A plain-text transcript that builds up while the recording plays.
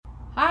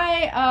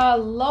Hi,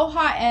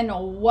 aloha, and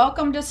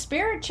welcome to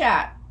Spirit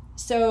Chat.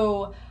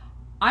 So,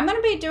 I'm going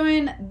to be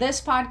doing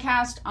this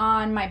podcast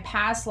on my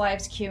past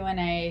lives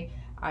Q&A.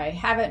 I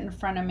have it in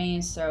front of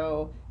me,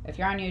 so if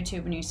you're on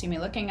YouTube and you see me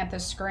looking at the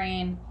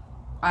screen,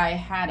 I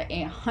had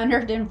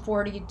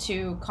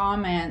 142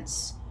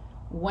 comments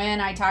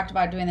when I talked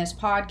about doing this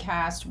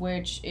podcast,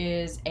 which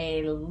is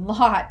a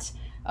lot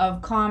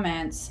of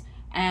comments.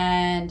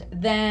 And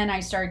then I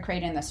started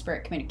creating the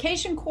Spirit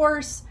Communication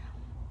course,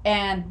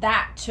 and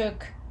that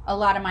took a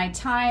lot of my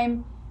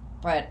time.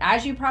 But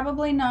as you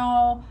probably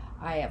know,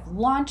 I have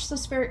launched the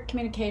Spirit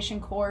Communication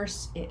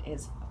course. It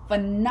is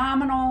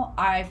phenomenal.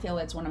 I feel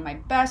it's one of my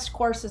best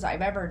courses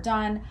I've ever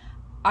done.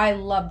 I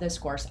love this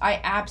course. I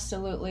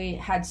absolutely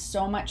had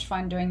so much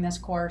fun doing this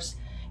course.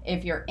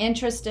 If you're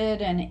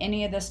interested in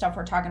any of this stuff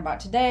we're talking about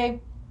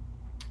today,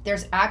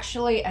 there's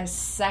actually a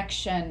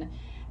section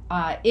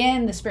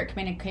in the Spirit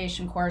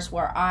Communication course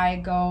where I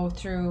go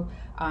through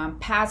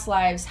past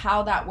lives,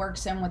 how that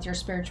works in with your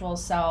spiritual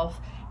self.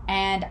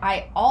 And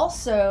I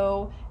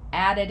also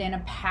added in a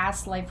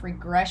past life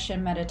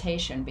regression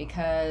meditation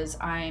because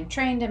I'm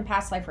trained in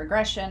past life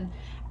regression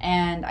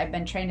and I've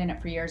been trained in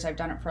it for years. I've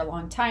done it for a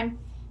long time.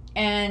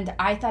 And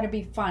I thought it'd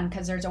be fun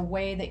because there's a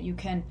way that you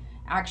can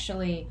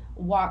actually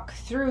walk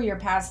through your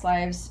past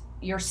lives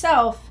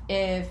yourself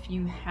if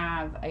you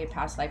have a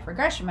past life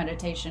regression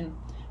meditation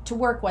to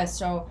work with.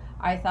 So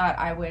I thought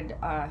I would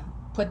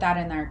put that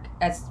in there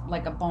as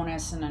like a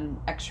bonus and an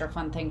extra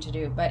fun thing to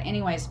do. But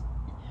anyways,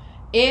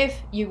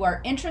 if you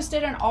are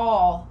interested at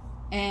all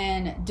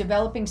in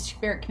developing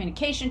spirit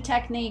communication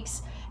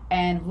techniques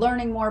and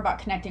learning more about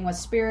connecting with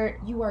spirit,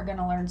 you are going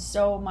to learn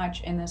so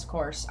much in this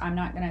course. I'm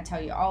not going to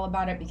tell you all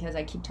about it because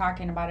I keep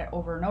talking about it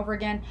over and over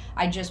again.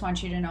 I just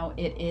want you to know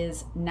it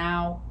is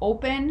now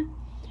open.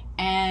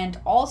 And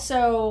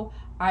also,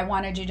 I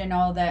wanted you to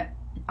know that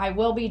I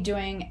will be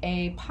doing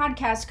a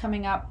podcast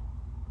coming up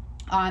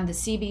on the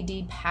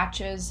CBD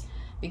patches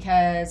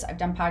because I've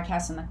done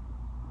podcasts in the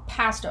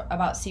past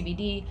about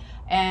CBD,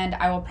 and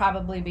I will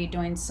probably be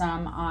doing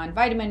some on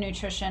vitamin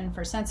nutrition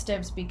for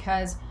sensitives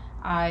because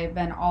I've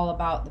been all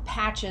about the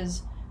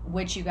patches,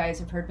 which you guys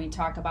have heard me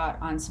talk about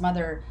on some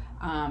other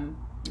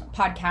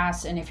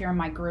podcasts. And if you're in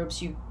my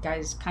groups, you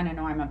guys kind of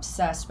know I'm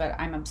obsessed, but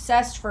I'm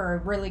obsessed for a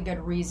really good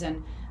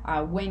reason.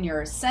 When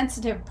you're a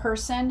sensitive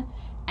person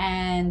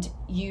and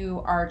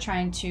you are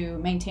trying to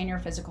maintain your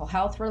physical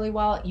health really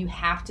well, you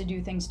have to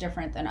do things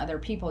different than other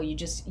people.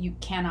 You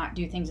cannot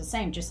do things the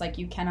same, just like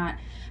you cannot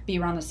be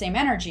around the same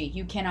energy.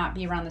 You cannot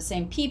be around the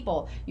same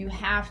people. You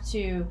have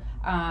to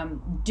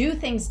do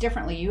things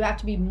differently. You have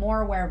to be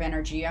more aware of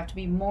energy. You have to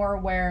be more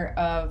aware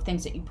of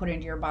things that you put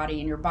into your body,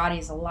 and your body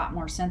is a lot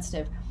more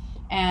sensitive.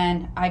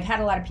 And I've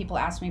had a lot of people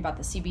ask me about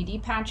the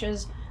CBD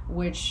patches,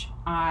 which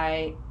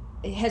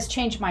it has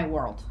changed my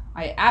world.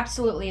 I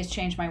absolutely has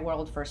changed my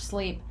world for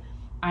sleep.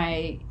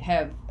 I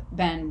have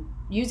been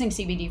using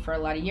CBD for a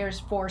lot of years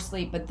for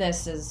sleep, but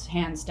this is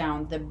hands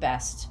down the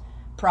best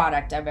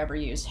product I've ever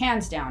used,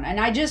 hands down. And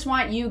I just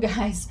want you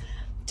guys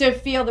to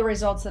feel the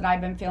results that I've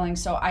been feeling.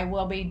 So I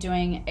will be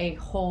doing a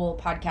whole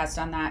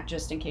podcast on that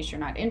just in case you're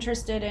not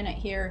interested in it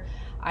here.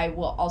 I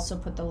will also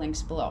put the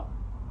links below.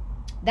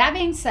 That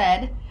being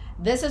said,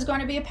 this is going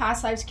to be a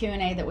past lives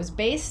Q&A that was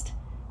based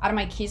out of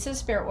my Keys to the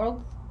Spirit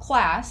World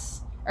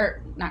class,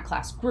 or not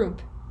class,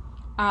 group.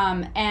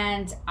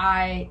 And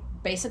I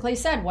basically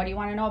said, what do you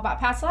want to know about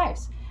past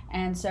lives?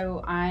 And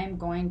so I'm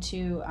going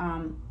to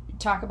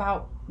talk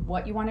about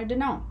what you wanted to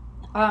know.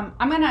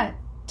 I'm going to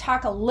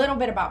talk a little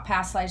bit about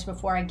past lives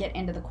before I get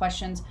into the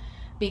questions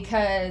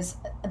because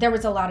there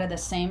was a lot of the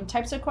same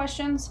types of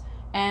questions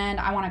and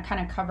I want to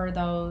kind of cover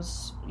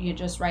those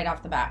just right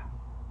off the bat.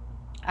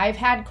 I've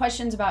had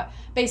questions about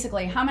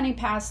basically how many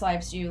past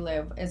lives do you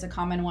live is a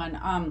common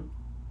one.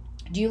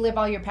 Do you live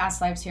all your past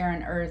lives here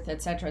on earth,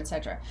 etc.,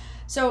 etc.?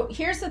 So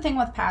here's the thing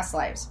with past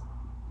lives.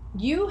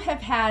 You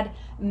have had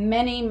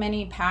many,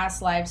 many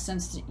past lives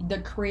since the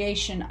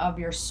creation of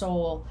your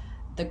soul,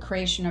 the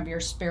creation of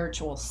your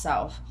spiritual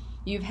self.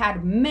 You've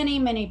had many,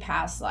 many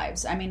past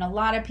lives. I mean, a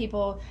lot of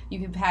people,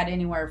 you've had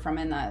anywhere from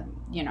in the,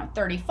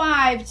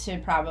 35 to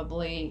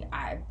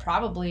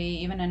probably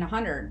even in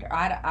 100.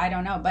 I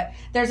don't know. But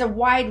there's a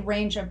wide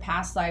range of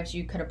past lives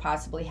you could have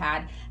possibly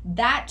had.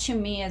 That to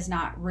me is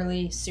not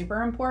really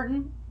super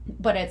important,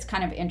 but it's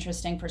kind of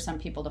interesting for some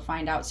people to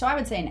find out. So I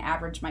would say an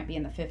average might be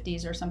in the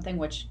 50s or something,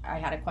 which I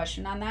had a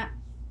question on that.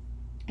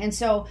 And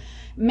so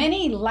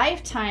many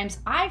lifetimes,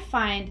 I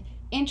find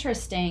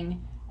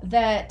interesting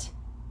that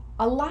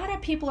a lot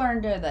of people are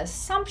under the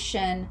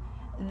assumption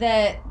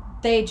that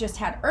they just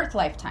had earth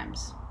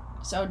lifetimes.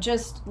 So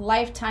just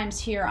lifetimes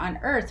here on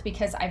earth,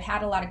 because I've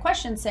had a lot of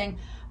questions saying,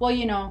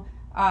 well,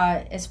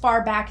 as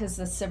far back as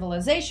the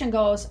civilization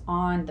goes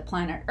on the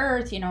planet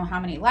earth, how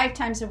many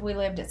lifetimes have we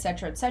lived,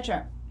 etc.,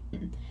 etc.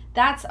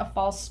 That's a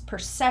false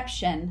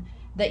perception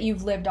that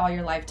you've lived all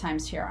your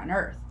lifetimes here on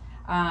earth.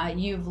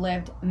 You've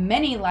lived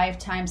many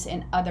lifetimes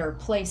in other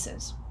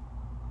places.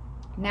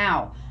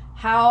 Now,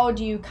 how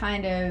do you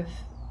kind of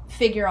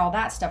figure all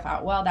that stuff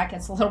out? Well, that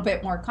gets a little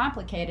bit more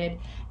complicated.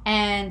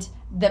 And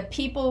the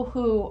people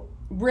who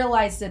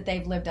realize that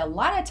they've lived a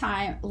lot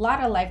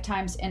of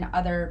lifetimes in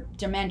other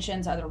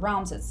dimensions, other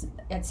realms,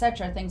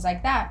 etc., things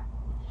like that,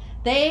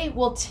 they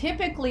will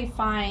typically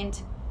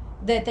find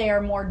that they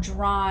are more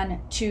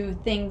drawn to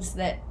things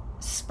that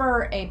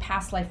spur a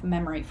past life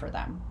memory for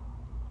them.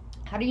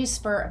 How do you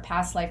spur a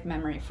past life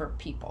memory for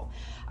people?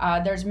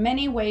 There's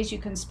many ways you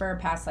can spur a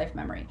past life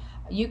memory.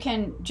 You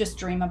can just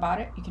dream about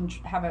it. You can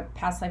have a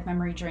past life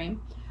memory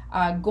dream.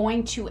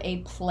 Going to a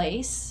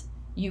place,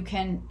 you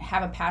can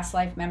have a past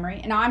life memory.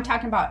 And now I'm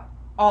talking about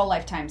all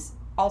lifetimes,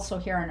 also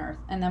here on Earth.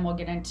 And then we'll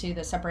get into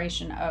the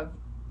separation of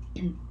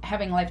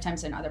having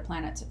lifetimes in other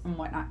planets and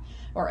whatnot,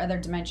 or other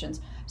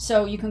dimensions.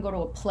 So you can go to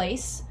a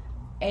place.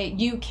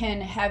 You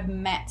can have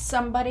met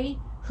somebody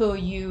who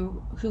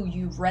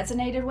you've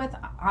resonated with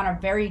on a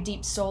very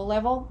deep soul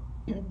level,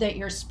 that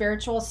your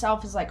spiritual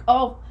self is like,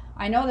 oh,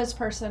 I know this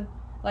person.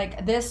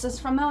 Like, this is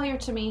familiar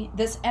to me.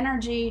 This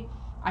energy,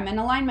 I'm in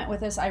alignment with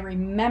this. I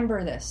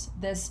remember this.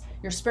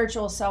 Your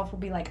spiritual self will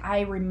be like,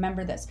 I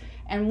remember this.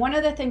 And one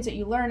of the things that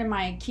you learn in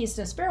my Keys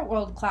to the Spirit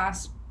World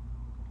class,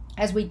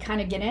 as we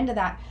kind of get into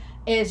that,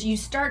 is you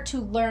start to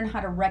learn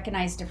how to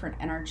recognize different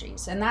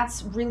energies. And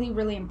that's really,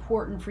 really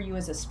important for you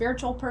as a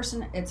spiritual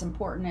person. It's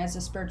important as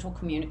a spiritual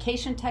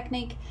communication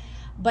technique,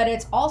 but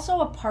it's also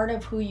a part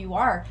of who you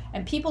are.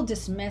 And people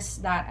dismiss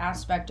that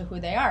aspect of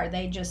who they are.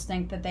 They just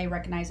think that they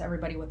recognize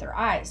everybody with their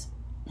eyes.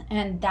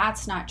 And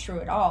that's not true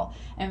at all.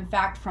 In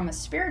fact, from a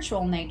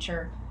spiritual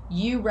nature,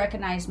 you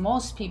recognize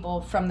most people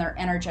from their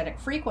energetic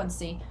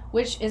frequency,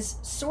 which is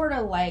sort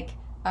of like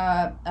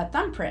a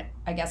thumbprint,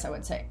 I guess I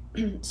would say.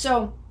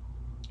 So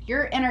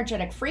your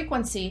energetic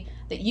frequency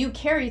that you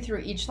carry through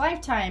each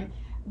lifetime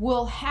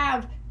will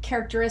have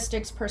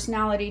characteristics,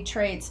 personality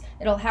traits.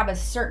 It'll have a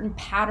certain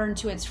pattern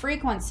to its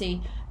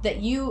frequency that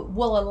you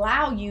will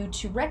allow you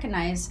to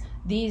recognize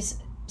these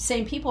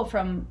same people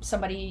from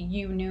somebody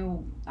you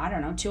knew, I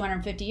don't know,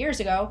 250 years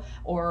ago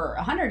or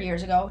 100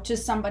 years ago, to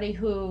somebody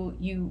who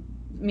you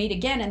meet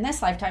again in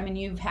this lifetime, and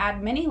you've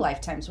had many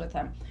lifetimes with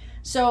them.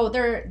 So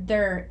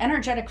their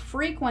energetic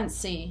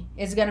frequency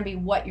is going to be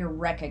what you're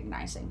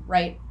recognizing,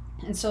 right?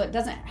 And so it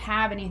doesn't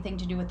have anything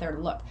to do with their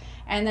look.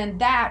 And then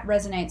that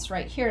resonates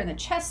right here in the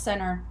chest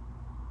center,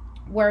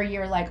 where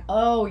you're like,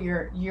 oh,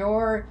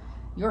 your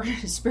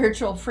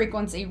spiritual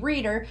frequency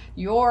reader,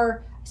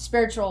 your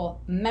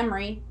spiritual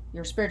memory,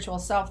 your spiritual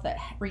self that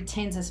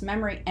retains this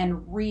memory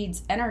and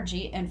reads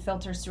energy and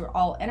filters through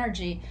all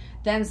energy,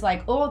 then's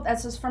like, oh,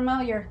 this is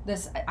familiar.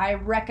 I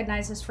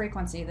recognize this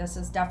frequency. This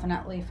is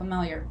definitely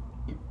familiar.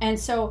 And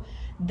so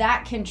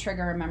that can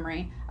trigger a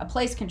memory. A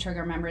place can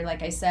trigger a memory,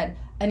 like I said.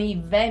 An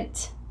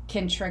event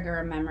can trigger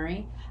a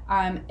memory.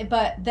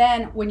 But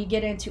then when you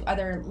get into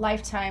other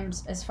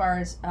lifetimes, as far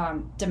as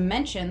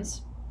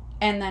dimensions,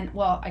 and then,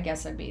 well, I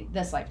guess it'd be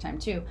this lifetime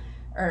too,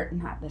 or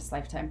not this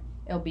lifetime,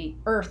 it'll be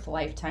Earth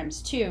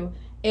lifetimes too,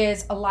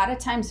 is a lot of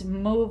times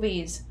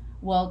movies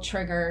will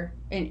trigger,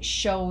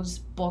 shows,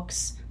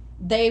 books.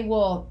 They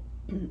will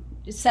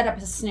set up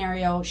a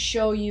scenario,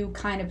 show you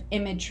kind of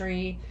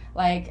imagery,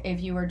 like if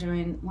you were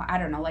doing, I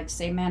don't know, like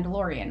say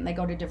Mandalorian, they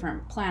go to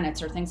different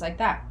planets or things like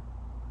that.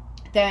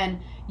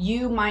 Then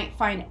you might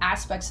find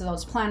aspects of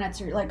those planets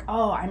where you're like,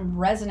 oh, I'm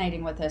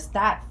resonating with this.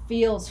 That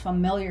feels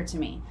familiar to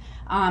me.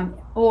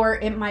 Or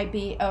it might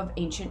be of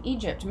ancient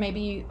Egypt,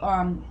 maybe,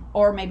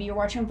 or maybe you're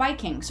watching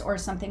Vikings or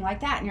something like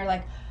that, and you're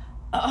like,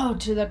 oh,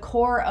 to the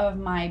core of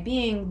my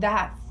being,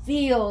 that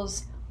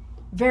feels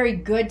very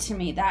good to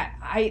me. That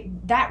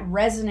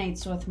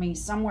resonates with me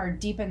somewhere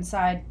deep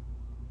inside.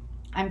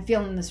 I'm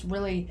feeling this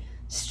really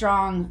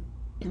strong,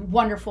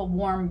 wonderful,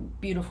 warm,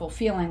 beautiful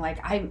feeling. Like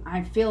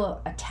I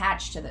feel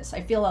attached to this.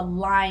 I feel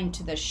aligned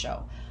to this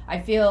show. I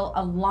feel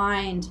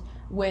aligned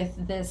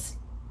with this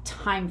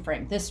time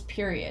frame, this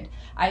period.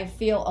 I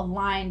feel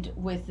aligned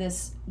with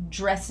this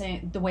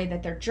dressing, the way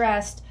that they're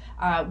dressed,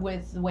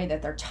 with the way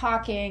that they're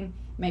talking.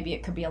 Maybe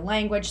it could be a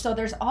language. So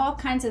there's all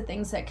kinds of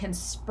things that can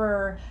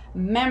spur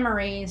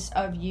memories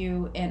of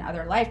you in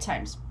other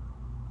lifetimes.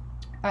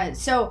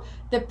 So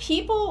the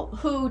people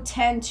who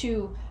tend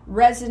to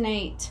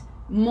resonate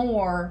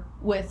more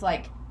with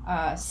like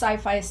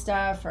sci-fi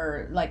stuff,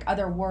 or like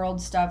other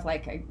world stuff,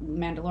 like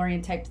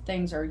Mandalorian type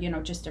things, or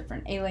just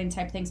different alien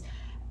type things,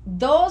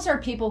 those are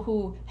people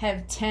who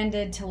have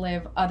tended to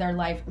live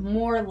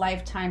more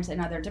lifetimes in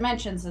other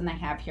dimensions than they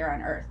have here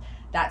on Earth.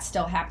 That's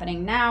still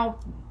happening now.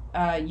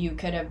 You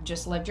could have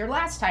just lived your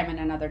last time in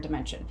another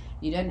dimension.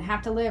 You didn't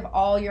have to live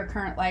all your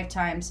current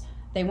lifetimes.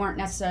 They weren't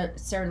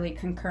necessarily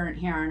concurrent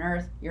here on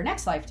Earth. Your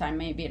next lifetime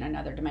may be in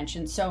another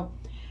dimension. So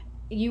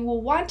you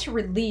will want to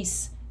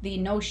release the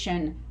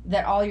notion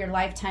that all your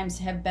lifetimes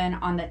have been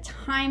on the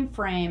time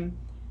frame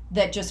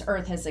that just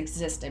Earth has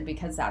existed,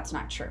 because that's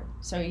not true.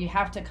 So you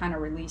have to kind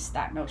of release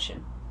that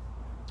notion.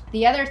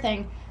 The other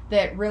thing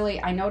that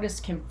really I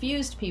noticed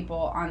confused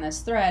people on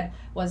this thread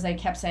was they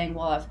kept saying,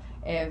 well,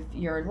 if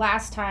your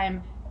last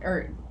time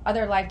or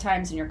other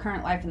lifetimes in your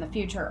current life and the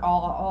future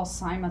all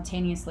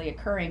simultaneously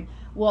occurring.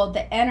 Well,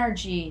 the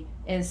energy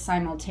is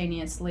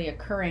simultaneously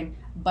occurring,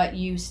 but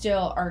you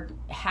still are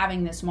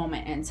having this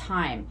moment in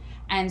time.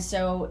 And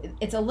so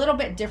it's a little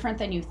bit different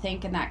than you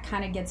think, and that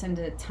kind of gets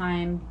into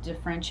time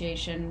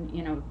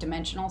differentiation,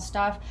 dimensional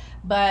stuff.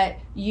 But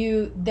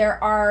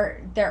there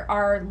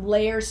are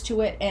layers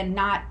to it, and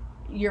not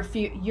your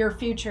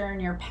future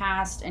and your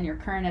past and your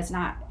current is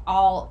not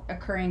all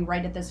occurring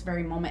right at this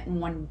very moment in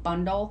one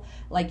bundle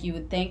like you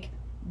would think.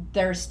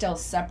 They're still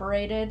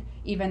separated,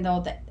 even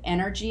though the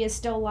energy is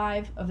still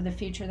live of the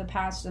future, the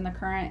past, and the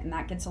current, and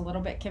that gets a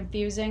little bit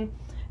confusing.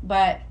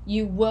 But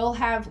you will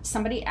have,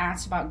 somebody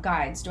asked about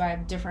guides. Do I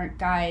have different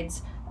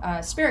guides,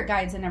 spirit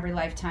guides in every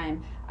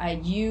lifetime?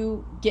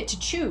 You get to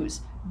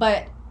choose,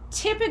 but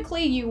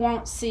typically you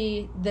won't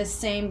see the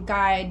same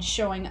guide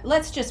showing.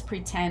 Let's just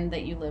pretend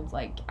that you lived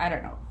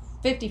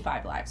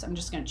 55 lives. I'm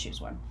just going to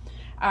choose one.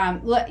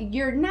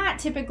 You're not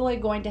typically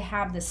going to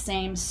have the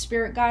same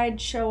spirit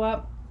guide show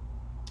up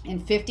in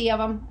 50 of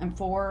them, and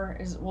 4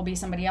 will be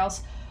somebody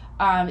else.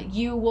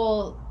 You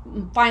will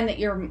find that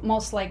you're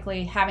most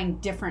likely having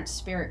different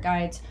spirit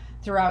guides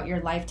throughout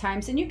your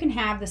lifetimes, and you can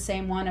have the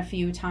same one a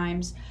few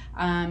times,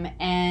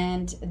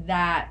 and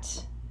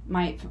that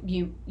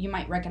you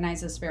might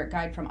recognize a spirit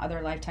guide from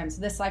other lifetimes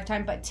this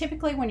lifetime. But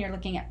typically when you're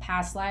looking at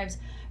past lives,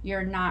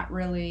 you're not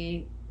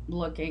really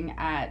looking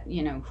at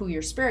who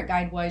your spirit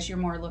guide was. You're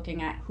more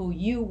looking at who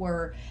you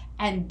were,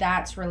 and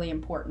that's really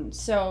important.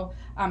 So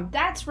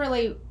that's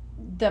really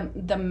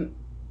the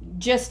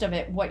gist of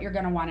it. What you're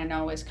going to want to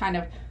know is kind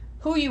of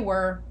who you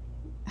were,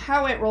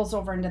 how it rolls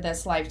over into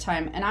this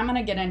lifetime. And I'm going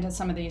to get into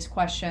some of these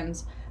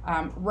questions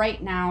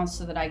right now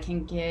so that I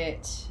can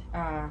get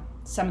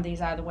some of these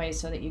out of the way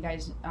so that you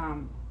guys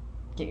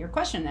get your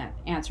question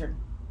answered.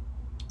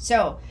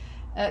 So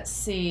let's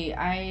see.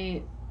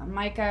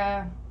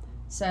 Micah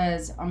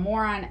says, I'm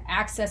more on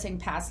accessing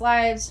past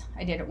lives.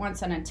 I did it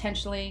once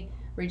unintentionally,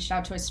 reached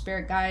out to a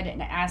spirit guide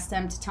and asked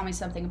them to tell me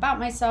something about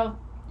myself,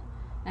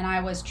 and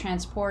I was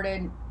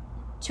transported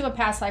to a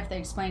past life. They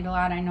explained a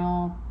lot. I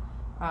know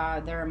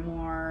there are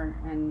more,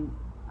 and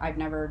I've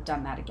never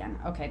done that again.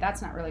 Okay,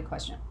 that's not really a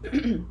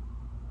question.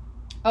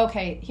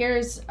 Okay,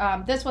 here's,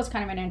 this was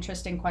kind of an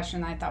interesting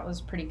question I thought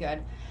was pretty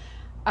good.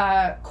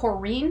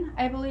 Corrine,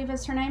 I believe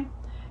is her name.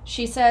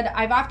 She said,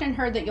 I've often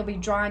heard that you'll be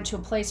drawn to a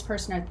place,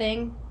 person, or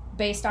thing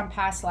based on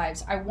past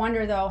lives. I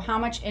wonder, though, how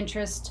much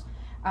interest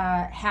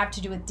have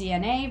to do with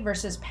DNA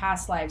versus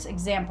past lives.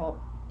 Example,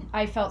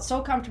 I felt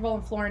so comfortable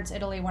in Florence,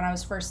 Italy when I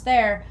was first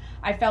there.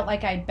 I felt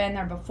like I'd been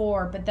there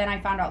before, but then I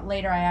found out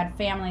later I had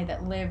family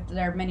that lived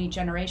there many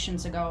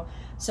generations ago.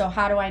 So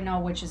how do I know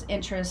which is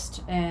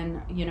interest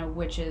and,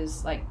 which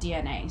is like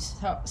DNA?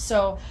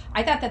 So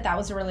I thought that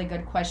was a really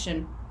good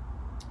question.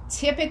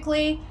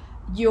 Typically,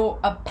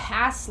 a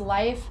past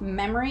life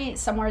memory,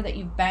 somewhere that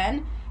you've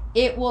been,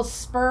 it will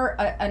spur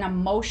an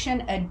emotion,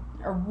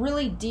 a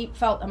really deep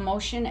felt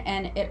emotion,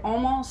 and it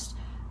almost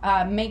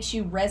makes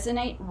you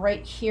resonate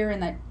right here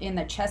in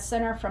the chest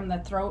center, from the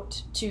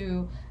throat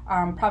to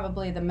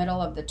probably the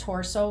middle of the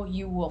torso.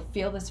 You will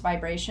feel this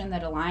vibration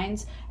that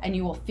aligns, and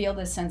you will feel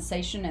this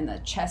sensation in the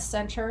chest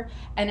center,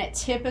 and it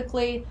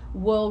typically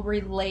will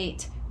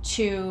relate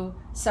to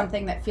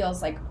something that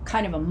feels like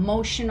kind of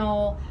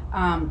emotional,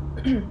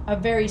 a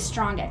very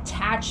strong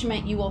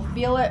attachment. You will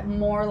feel it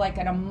more like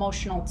an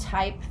emotional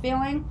type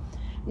feeling.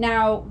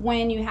 Now,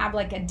 when you have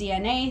like a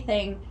DNA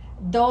thing,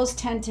 those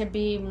tend to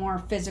be more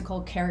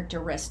physical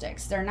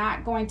characteristics. They're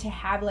not going to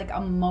have like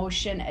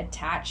emotion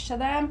attached to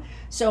them.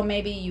 So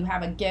maybe you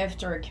have a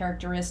gift or a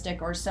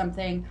characteristic or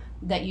something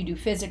that you do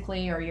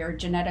physically, or you're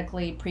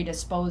genetically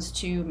predisposed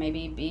to,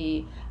 maybe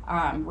be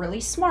really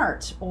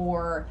smart,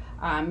 or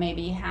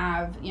maybe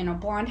have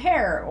blonde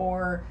hair,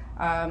 or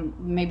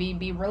maybe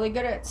be really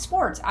good at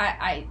sports.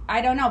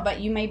 I don't know, but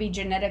you may be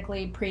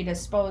genetically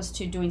predisposed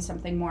to doing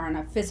something more in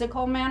a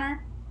physical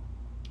manner,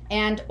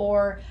 and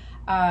or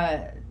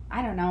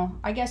I don't know,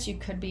 I guess you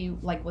could be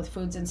like with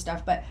foods and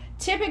stuff, but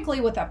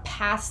typically with a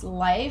past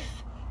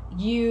life,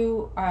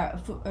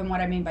 and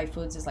what I mean by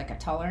foods is like a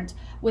tolerance.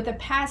 With a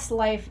past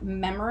life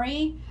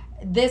memory,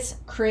 this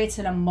creates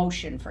an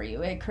emotion for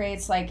you. It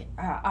creates like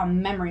a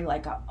memory,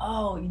 like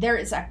there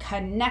is a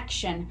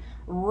connection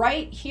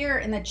right here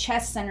in the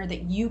chest center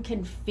that you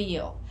can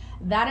feel.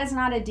 That is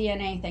not a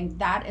DNA thing.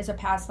 That is a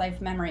past life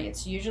memory.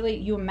 It's usually,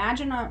 you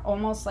imagine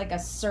almost like a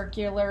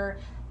circular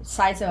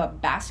size of a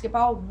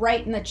basketball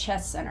right in the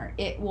chest center.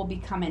 It will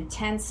become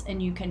intense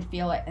and you can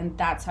feel it, and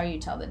that's how you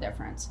tell the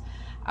difference.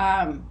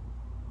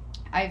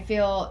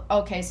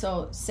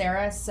 So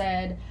Sarah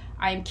said,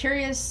 I'm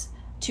curious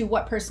to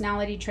what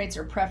personality traits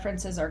or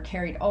preferences are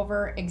carried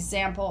over.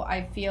 Example,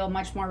 I feel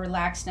much more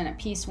relaxed and at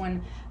peace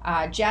when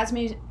jazz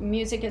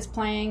music is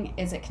playing.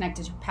 Is it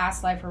connected to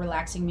past life or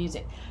relaxing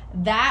music?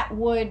 That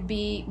would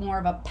be more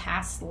of a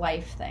past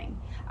life thing.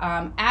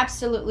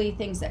 Absolutely,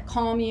 things that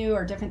calm you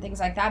or different things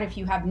like that. If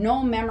you have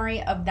no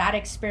memory of that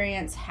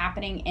experience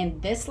happening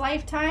in this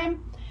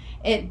lifetime,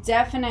 it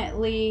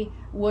definitely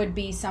would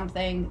be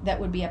something that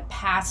would be a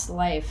past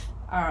life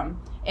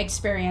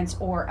experience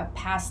or a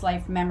past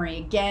life memory.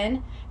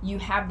 Again, you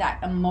have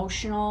that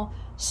emotional,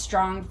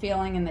 strong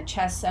feeling in the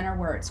chest center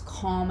where it's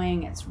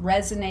calming, it's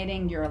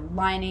resonating, you're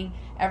aligning,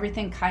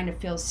 everything kind of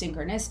feels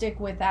synchronistic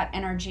with that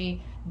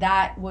energy.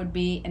 That would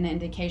be an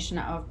indication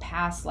of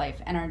past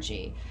life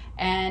energy.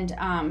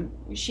 And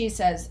she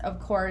says, of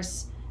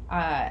course,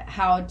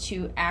 how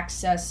to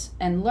access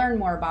and learn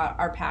more about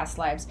our past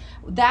lives.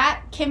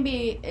 That can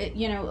be, a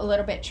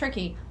little bit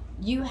tricky.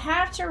 You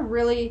have to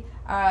really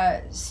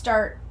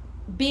start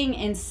being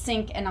in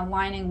sync and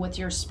aligning with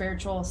your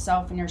spiritual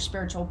self and your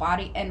spiritual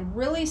body, and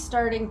really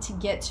starting to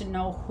get to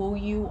know who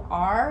you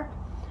are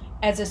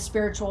as a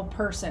spiritual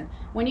person.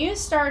 When you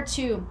start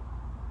to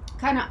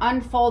kind of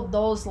unfold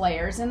those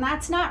layers, and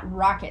that's not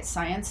rocket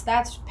science,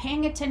 that's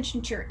paying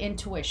attention to your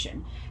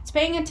intuition. It's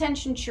paying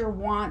attention to your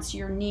wants,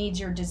 your needs,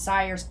 your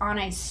desires on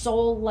a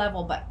soul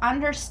level, but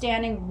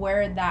understanding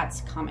where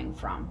that's coming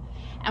from.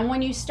 And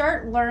when you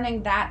start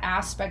learning that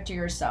aspect of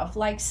yourself,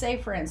 like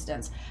say for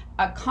instance,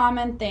 a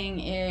common thing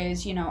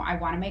is, I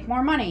want to make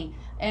more money.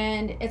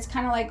 And it's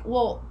kind of like,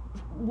 well,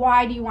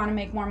 why do you want to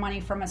make more money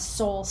from a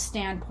soul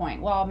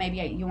standpoint? Well, maybe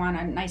you want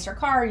a nicer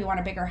car, you want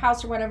a bigger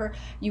house or whatever,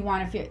 you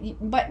want to feel,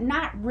 but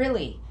not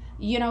really.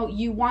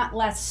 You want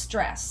less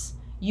stress.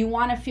 You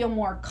want to feel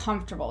more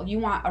comfortable. You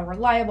want a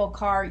reliable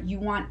car. You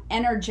want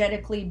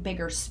energetically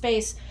bigger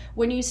space.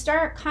 When you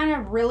start kind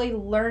of really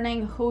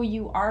learning who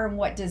you are and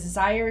what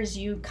desires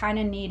you kind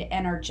of need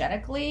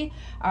energetically,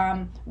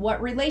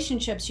 what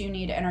relationships you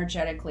need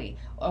energetically,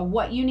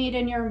 what you need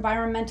in your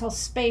environmental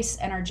space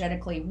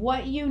energetically,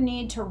 what you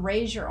need to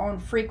raise your own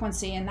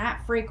frequency. And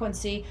that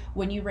frequency,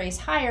 when you raise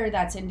higher,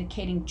 that's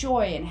indicating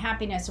joy and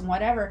happiness and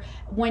whatever.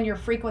 When your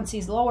frequency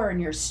is lower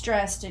and you're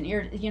stressed and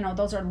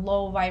those are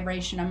low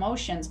vibration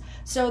emotions.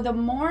 So the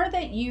more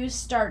that you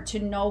start to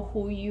know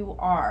who you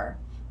are,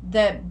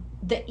 the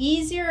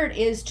easier it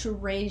is to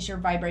raise your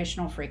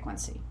vibrational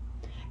frequency.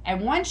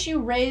 And once you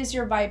raise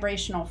your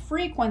vibrational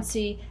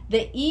frequency,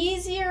 the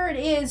easier it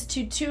is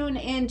to tune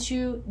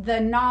into the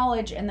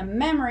knowledge and the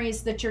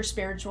memories that your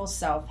spiritual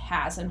self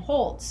has and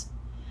holds.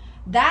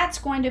 That's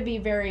going to be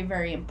very,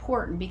 very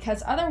important,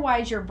 because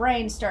otherwise your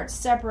brain starts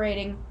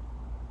separating,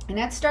 and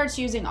it starts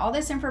using all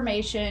this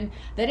information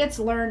that it's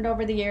learned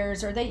over the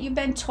years or that you've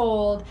been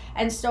told.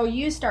 And so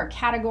you start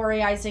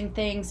categorizing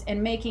things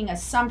and making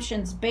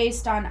assumptions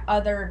based on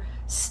other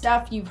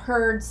stuff you've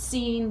heard,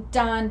 seen,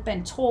 done,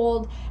 been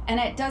told. And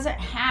it doesn't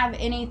have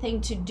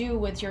anything to do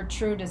with your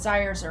true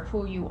desires or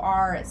who you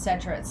are,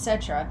 etc.,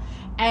 etc.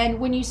 And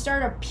when you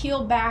start to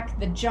peel back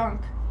the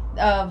junk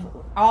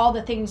of all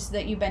the things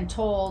that you've been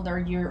told or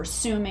you're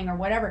assuming or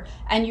whatever,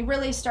 and you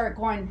really start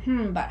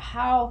going, but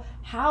how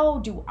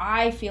do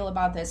I feel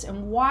about this,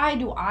 and why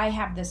do I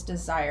have this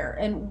desire,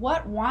 and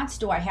what wants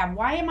do I have?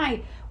 Why am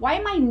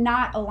I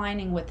not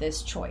aligning with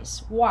this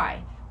choice?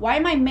 Why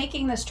am I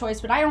making this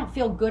choice but I don't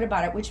feel good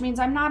about it, which means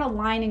I'm not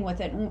aligning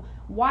with it? And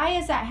why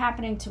is that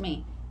happening to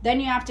me? Then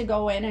you have to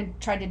go in and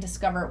try to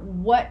discover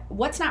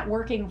what's not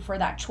working for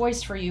that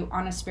choice for you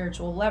on a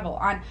spiritual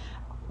level,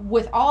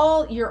 with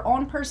all your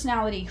own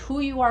personality,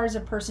 who you are as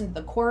a person,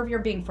 the core of your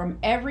being, from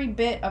every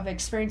bit of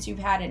experience you've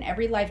had in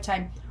every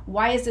lifetime.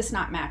 Why is this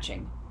not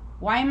matching?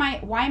 Why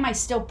am I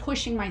still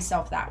pushing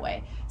myself that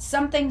way?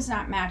 Something's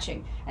not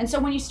matching. And so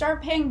when you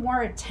start paying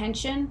more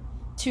attention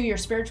to your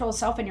spiritual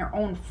self and your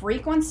own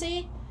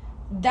frequency,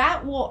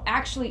 that will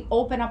actually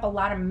open up a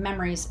lot of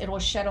memories. It will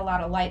shed a lot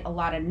of light, a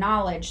lot of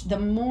knowledge. The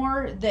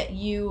more that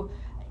you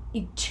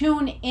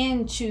tune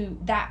into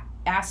that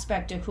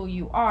aspect of who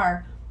you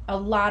are, a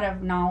lot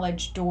of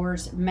knowledge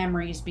doors,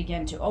 memories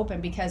begin to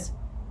open, because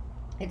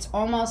it's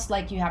almost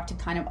like you have to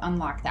kind of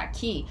unlock that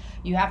key.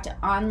 You have to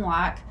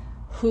unlock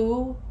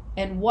who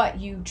and what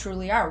you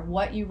truly are,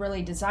 what you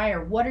really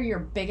desire, what are your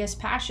biggest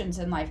passions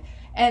in life.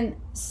 And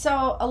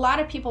so a lot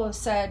of people have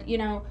said,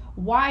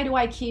 why do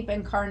I keep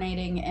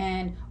incarnating,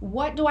 and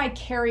what do I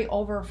carry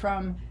over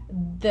from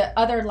the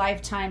other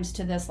lifetimes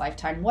to this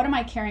lifetime? What am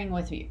I carrying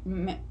with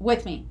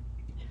me?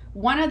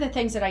 One of the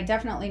things that I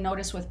definitely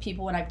notice with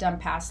people when I've done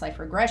past life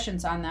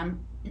regressions on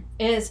them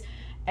is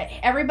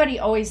everybody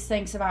always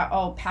thinks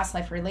about, past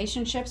life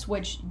relationships,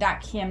 which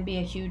that can be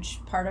a huge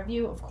part of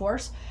you, of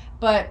course.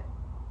 But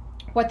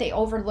what they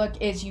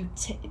overlook is you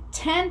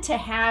tend to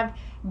have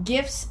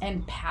gifts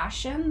and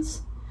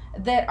passions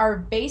that are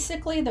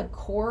basically the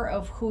core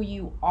of who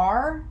you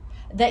are,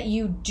 that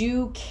you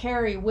do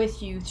carry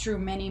with you through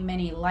many,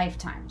 many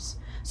lifetimes.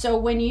 So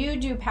when you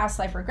do past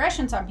life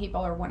regressions on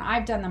people, or when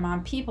I've done them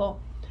on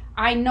people,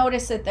 I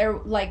notice that they're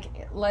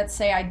like, let's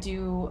say I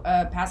do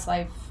a past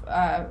life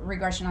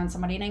regression on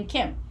somebody named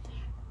Kim.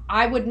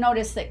 I would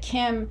notice that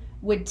Kim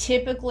would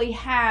typically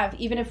have,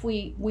 even if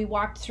we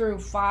walked through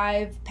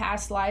 5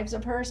 past lives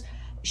of hers,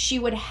 she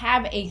would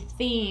have a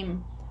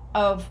theme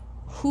of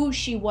who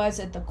she was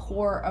at the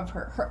core of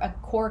her a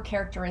core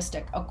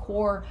characteristic, a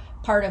core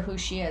part of who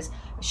she is.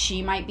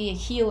 She might be a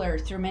healer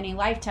through many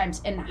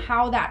lifetimes, and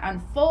how that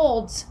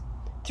unfolds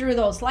through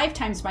those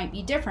lifetimes might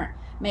be different.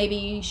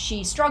 Maybe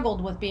she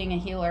struggled with being a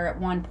healer at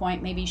one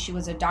point. Maybe she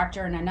was a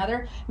doctor in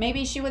another.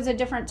 Maybe she was a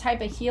different type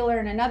of healer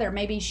in another.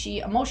 Maybe she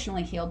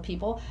emotionally healed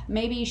people.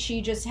 Maybe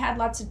she just had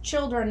lots of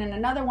children in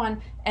another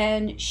one,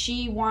 and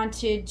she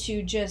wanted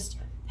to just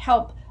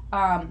help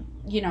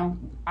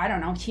I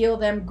don't know, heal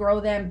them, grow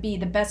them, be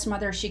the best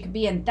mother she could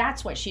be. And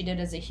that's what she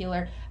did as a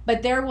healer.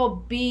 But there will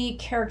be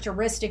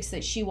characteristics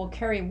that she will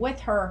carry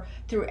with her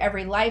through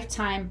every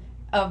lifetime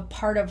of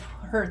part of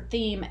her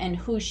theme and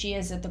who she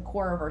is at the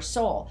core of her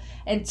soul.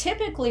 And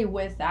typically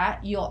with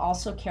that, you'll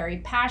also carry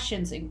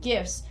passions and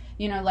gifts,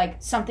 like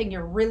something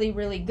you're really,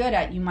 really good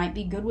at. You might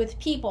be good with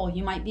people.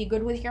 You might be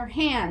good with your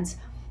hands.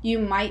 You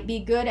might be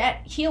good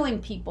at healing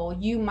people.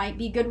 You might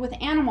be good with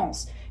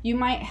animals. You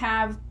might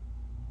have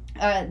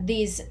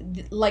these,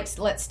 like,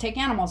 let's take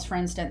animals for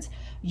instance.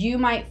 You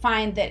might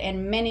find that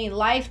in many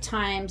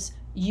lifetimes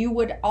you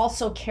would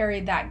also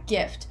carry that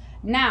gift.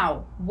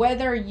 Now,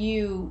 whether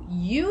you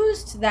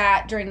used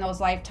that during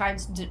those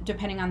lifetimes,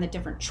 depending on the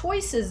different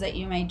choices that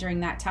you made during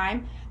that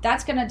time,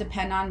 that's going to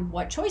depend on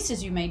what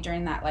choices you made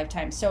during that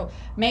lifetime. So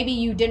maybe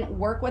you didn't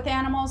work with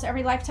animals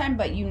every lifetime,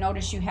 but you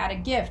noticed you had a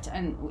gift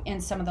in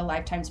some of the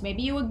lifetimes.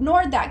 Maybe you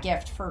ignored that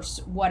gift for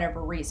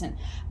whatever reason.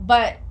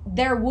 But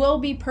there will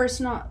be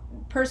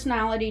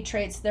personality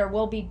traits, there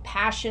will be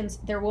passions,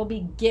 there will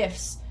be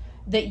gifts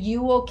that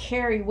you will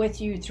carry with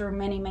you through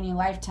many, many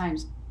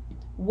lifetimes.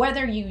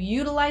 Whether you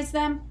utilize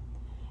them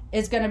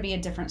is going to be a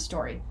different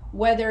story.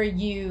 Whether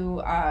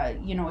you,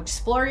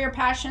 explore your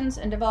passions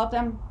and develop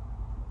them,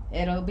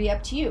 it'll be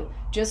up to you.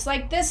 Just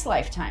like this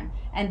lifetime.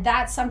 And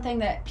that's something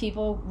that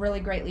people really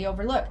greatly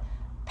overlook.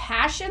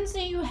 Passions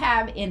that you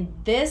have in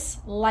this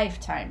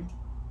lifetime.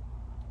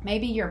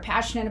 Maybe you're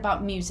passionate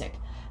about music.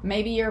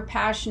 Maybe you're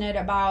passionate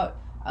about,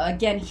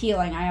 again,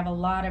 healing. I have a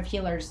lot of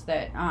healers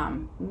that,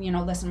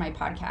 listen to my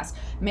podcast.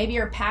 Maybe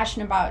you're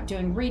passionate about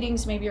doing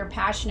readings. Maybe you're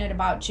passionate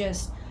about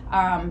just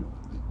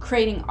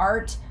creating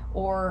art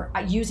or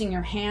using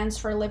your hands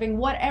for a living,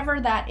 whatever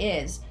that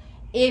is.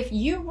 If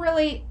you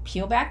really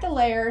peel back the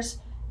layers,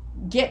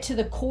 get to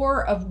the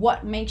core of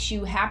what makes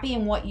you happy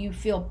and what you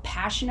feel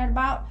passionate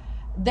about,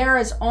 there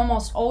is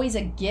almost always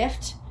a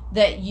gift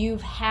that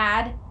you've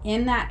had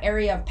in that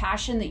area of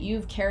passion that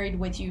you've carried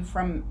with you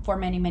for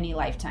many, many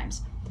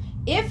lifetimes.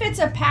 If it's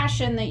a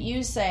passion that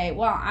you say,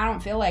 well, I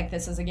don't feel like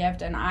this is a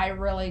gift and I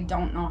really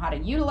don't know how to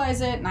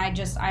utilize it and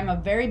I'm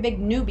a very big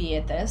newbie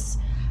at this,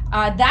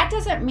 that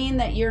doesn't mean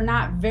that you're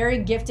not very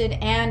gifted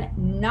and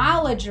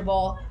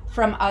knowledgeable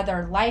from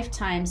other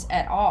lifetimes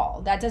at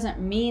all. That doesn't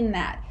mean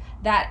that.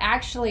 That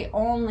actually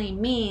only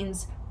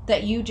means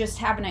that you just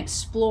haven't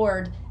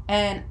explored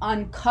and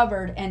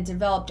uncovered and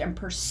developed and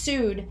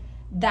pursued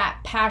that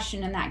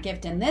passion and that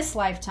gift in this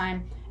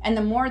lifetime. And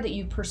the more that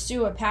you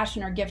pursue a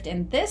passion or gift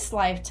in this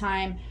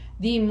lifetime,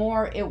 the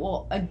more it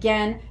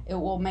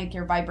will make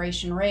your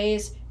vibration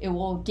raise. It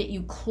will get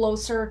you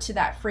closer to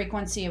that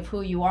frequency of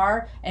who you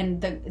are.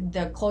 And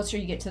the closer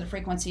you get to the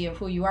frequency of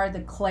who you are,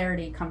 the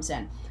clarity comes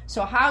in.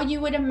 So how you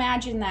would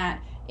imagine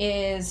that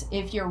is,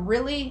 if you're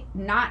really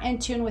not in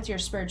tune with your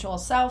spiritual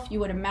self, you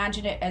would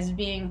imagine it as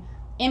being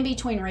in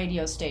between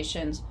radio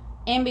stations,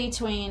 in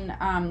between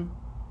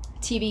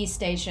TV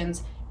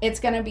stations. It's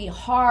going to be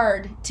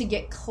hard to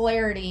get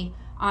clarity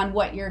on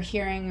what you're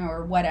hearing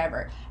or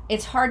whatever.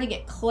 It's hard to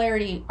get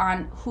clarity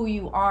on who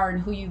you are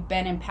and who you've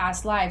been in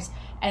past lives.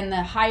 And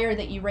the higher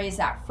that you raise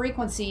that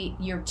frequency,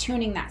 you're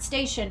tuning that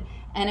station,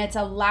 and it's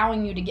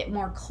allowing you to get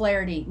more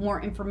clarity,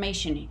 more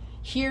information,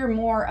 hear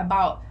more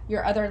about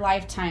your other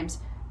lifetimes,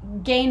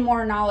 gain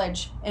more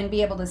knowledge, and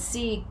be able to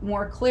see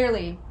more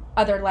clearly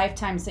other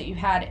lifetimes that you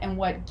had and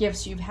what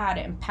gifts you've had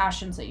and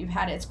passions that you've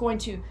had. It's going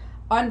to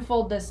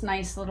unfold this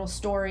nice little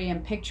story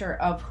and picture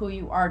of who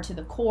you are to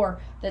the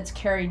core that's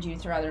carried you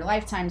through other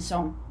lifetimes.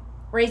 So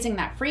raising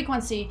that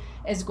frequency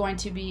is going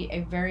to be a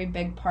very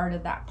big part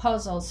of that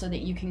puzzle so that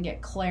you can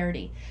get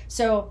clarity.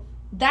 So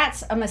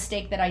that's a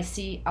mistake that I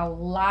see a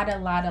lot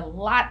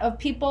of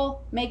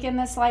people make in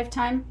this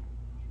lifetime.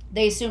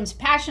 They assume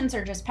passions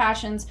are just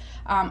passions.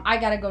 I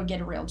got to go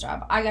get a real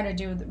job. I got to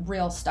do the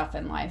real stuff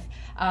in life.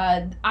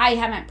 I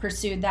haven't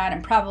pursued that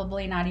and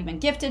probably not even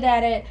gifted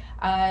at it,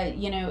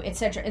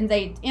 etc. And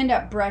they end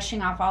up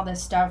brushing off all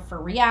this stuff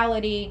for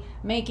reality,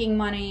 making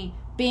money,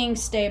 being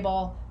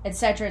stable,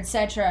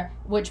 etc.,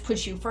 which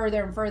puts you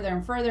further and further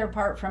and further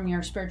apart from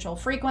your spiritual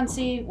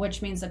frequency,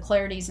 which means the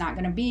clarity is not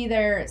going to be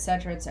there,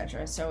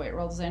 etc. So it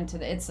rolls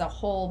into it's a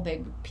whole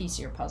big piece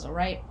of your puzzle,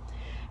 right?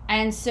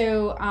 And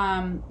so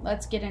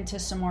let's get into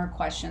some more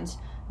questions.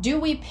 Do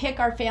we pick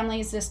our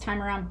families this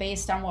time around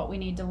based on what we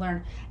need to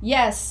learn?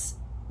 Yes.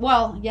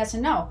 Well, yes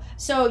and no.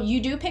 So you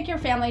do pick your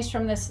families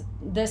from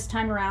this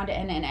time around,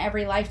 and in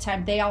every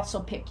lifetime, they also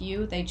pick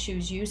you. They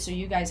choose you. So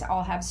you guys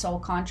all have soul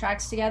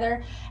contracts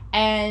together.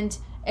 And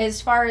as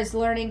far as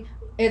learning,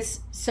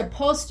 it's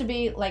supposed to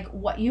be like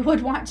what you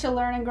would want to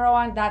learn and grow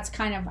on. That's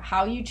kind of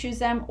how you choose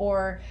them,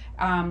 or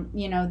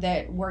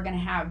that we're going to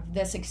have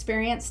this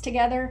experience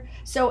together.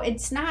 So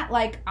it's not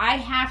like I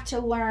have to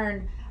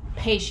learn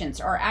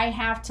patience, or I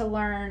have to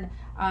learn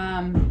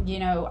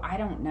I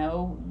don't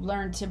know,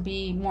 learn to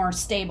be more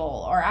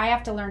stable, or I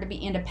have to learn to be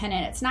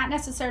independent. It's not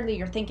necessarily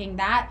you're thinking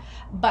that,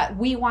 but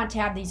we want to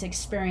have these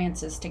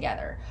experiences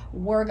together.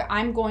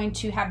 I'm going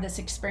to have this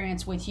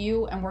experience with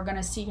you, and we're going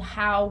to see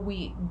how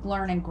we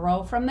learn and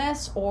grow from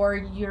this.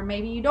 Or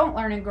maybe you don't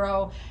learn and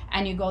grow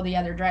and you go the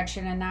other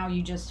direction, and now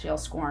you just feel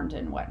scorned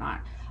and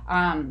whatnot.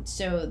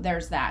 So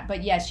there's that.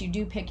 But yes, you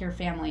do pick your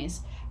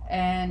families.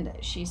 And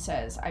she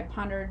says, I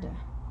pondered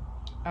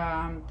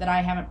that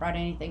I haven't brought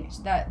anything.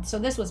 So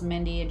this was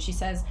Mindy, and she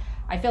says,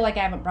 I feel like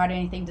I haven't brought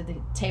anything to the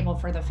table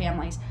for the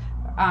families,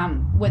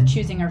 with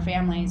choosing our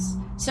families.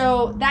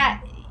 So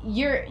that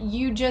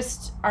you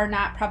just are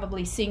not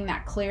probably seeing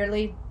that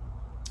clearly,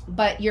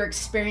 but your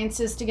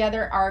experiences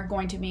together are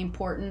going to be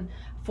important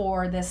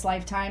for this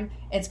lifetime.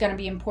 It's going to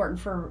be important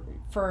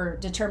for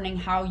determining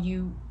how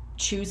you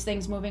choose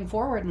things moving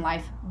forward in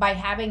life by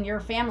having your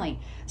family.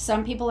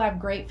 Some people have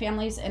great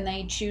families and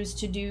they choose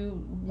to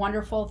do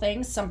wonderful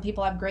things. Some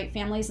people have great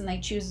families and they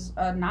choose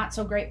a not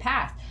so great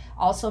path.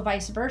 Also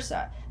vice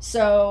versa.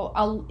 So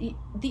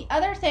the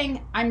other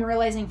thing I'm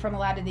realizing from a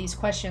lot of these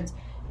questions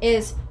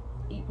is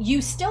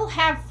you still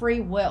have free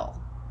will.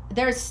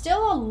 There's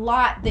still a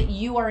lot that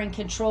you are in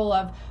control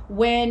of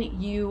when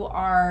you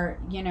are,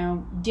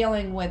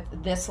 dealing with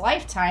this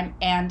lifetime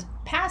and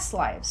past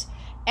lives.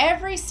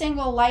 Every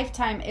single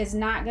lifetime is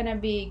not going to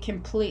be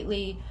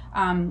completely,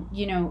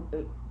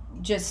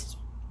 just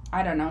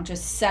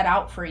set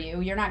out for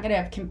you. You're not going to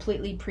have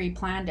completely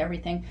pre-planned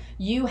everything.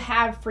 You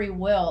have free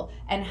will,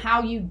 and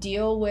how you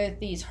deal with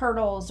these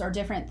hurdles or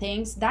different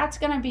things, that's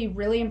going to be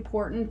really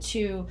important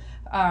to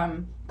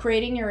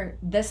creating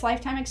this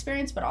lifetime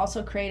experience, but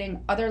also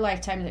creating other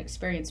lifetime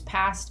experience,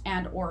 past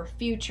and or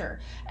future.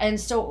 And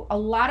so a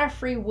lot of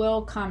free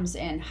will comes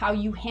in how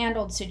you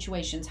handled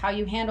situations, how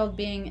you handled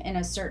being in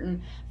a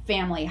certain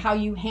family, how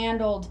you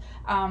handled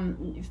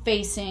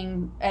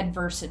facing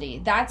adversity.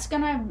 That's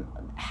going to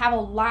have a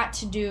lot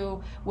to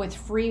do with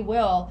free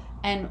will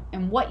and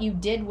what you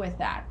did with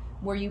that.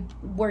 Were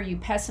you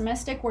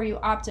pessimistic? Were you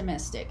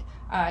optimistic?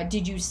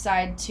 Did you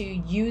decide to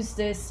use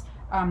this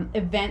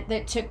event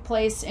that took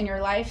place in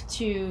your life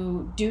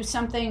to do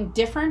something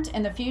different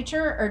in the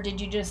future? Or did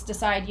you just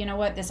decide,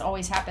 this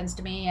always happens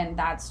to me and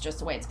that's just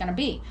the way it's going to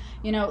be?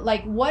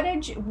 Where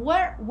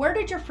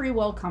did your free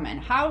will come in?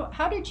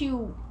 How did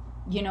you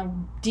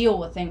deal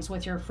with things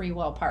with your free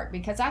will part?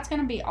 Because that's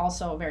going to be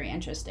also very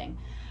interesting.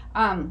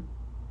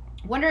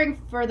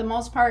 Wondering, for the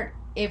most part,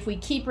 if we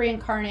keep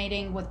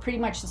reincarnating with pretty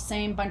much the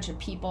same bunch of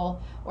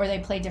people, or they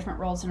play different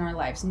roles in our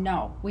lives.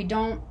 No, we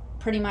don't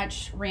pretty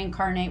much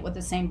reincarnate with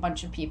the same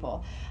bunch of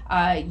people.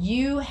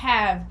 You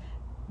have,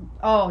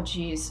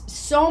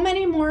 so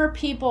many more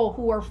people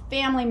who are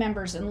family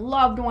members and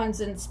loved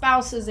ones and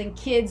spouses and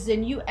kids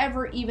than you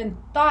ever even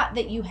thought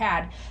that you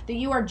had, that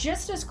you are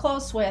just as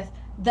close with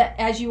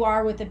as you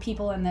are with the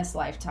people in this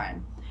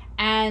lifetime.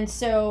 And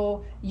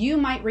so you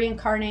might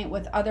reincarnate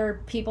with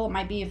other people. It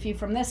might be a few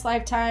from this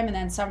lifetime and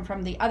then some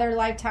from the other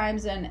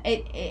lifetimes, and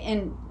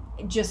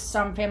just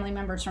some family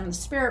members from the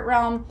spirit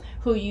realm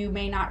who you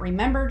may not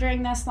remember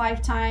during this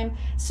lifetime.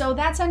 So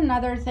that's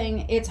another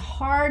thing. It's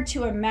hard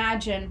to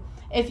imagine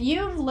if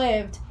you've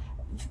lived,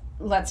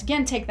 let's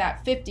again take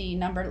that 50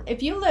 number.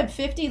 If you lived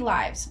 50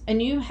 lives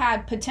and you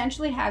had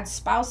potentially had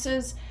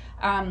spouses,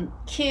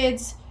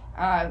 kids,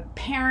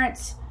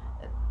 parents,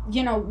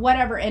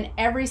 whatever, in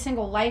every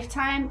single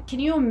lifetime, can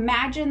you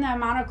imagine the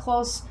amount of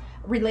close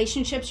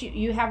relationships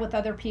you have with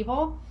other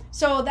people?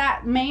 So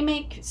that may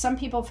make some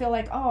people feel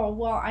like,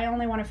 I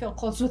only want to feel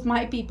close with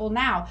my people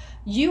now.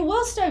 You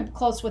will stay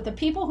close with the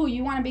people who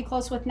you want to be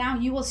close with now.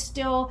 You will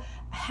still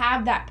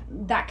have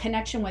that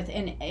connection with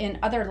in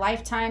other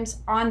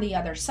lifetimes on the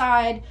other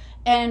side,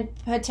 and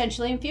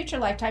potentially in future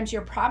lifetimes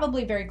you're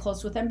probably very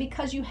close with them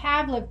because you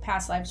have lived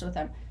past lives with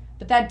them.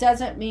 But that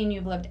doesn't mean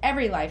you've lived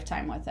every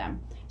lifetime with them.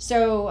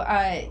 So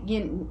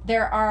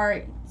there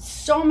are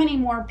so many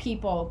more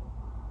people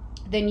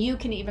than you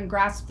can even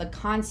grasp the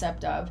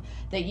concept of,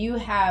 that you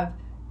have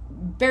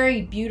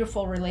very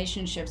beautiful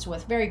relationships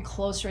with, very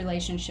close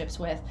relationships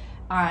with,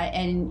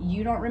 and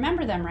you don't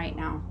remember them right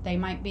now. They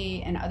might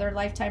be in other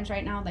lifetimes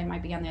right now. They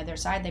might be on the other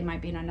side. They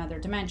might be in another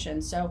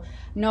dimension. So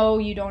no,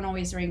 you don't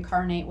always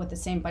reincarnate with the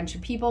same bunch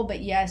of people,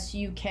 but yes,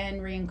 you can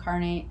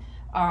reincarnate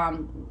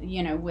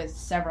with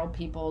several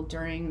people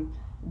during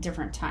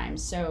different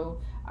times.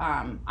 So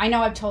I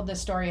know I've told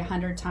this story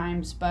 100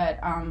 times, but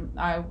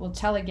I will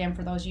tell again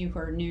for those of you who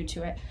are new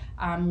to it.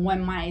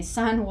 When my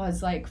son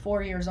was like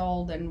 4 years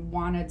old and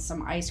wanted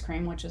some ice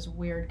cream, which is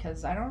weird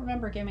because I don't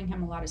remember giving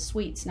him a lot of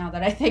sweets now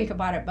that I think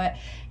about it. But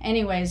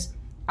anyways,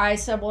 I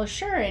said, well,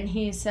 sure. And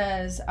he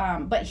says,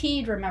 but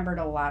he'd remembered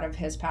a lot of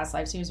his past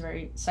lives. He was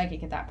very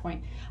psychic at that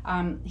point.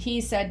 He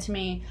said to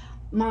me,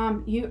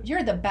 Mom,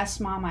 you're the best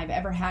mom I've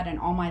ever had in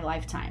all my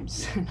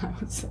lifetimes. And I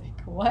was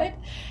like, what?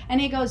 And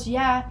he goes,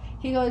 yeah.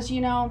 He goes,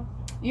 you're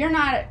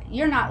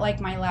not like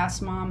my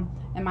last mom.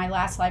 In my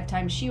last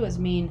lifetime, she was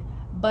mean.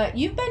 but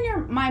you've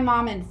been my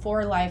mom in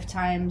 4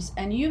 lifetimes,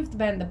 and you've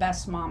been the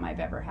best mom I've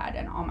ever had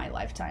in all my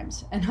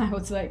lifetimes. And I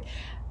was like,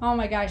 oh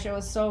my gosh, it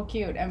was so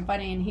cute and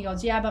funny. And he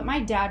goes, yeah, but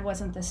my dad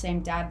wasn't the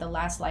same dad the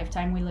last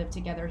lifetime we lived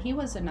together. He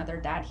was another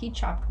dad. He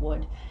chopped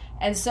wood.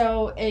 And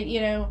so,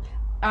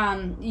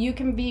 you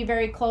can be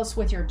very close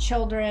with your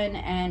children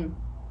and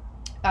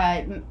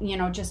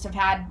just have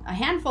had a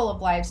handful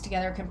of lives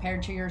together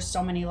compared to your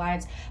so many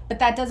lives. But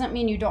that doesn't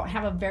mean you don't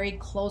have a very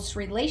close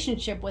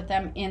relationship with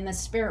them in the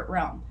spirit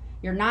realm.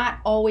 You're not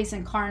always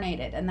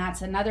incarnated. And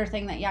that's another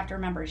thing that you have to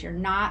remember is you're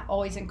not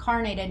always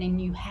incarnated,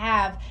 and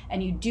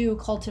you do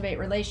cultivate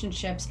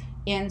relationships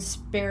in the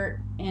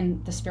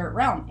spirit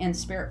realm, in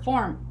spirit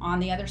form on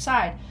the other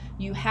side.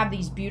 You have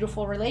these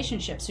beautiful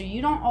relationships. So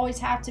you don't always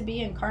have to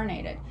be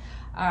incarnated.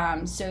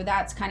 So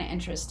that's kind of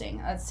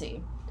interesting. Let's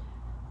see.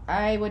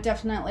 I would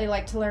definitely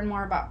like to learn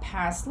more about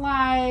past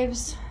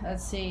lives.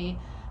 Let's see.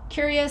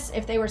 Curious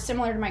if they were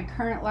similar to my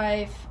current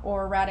life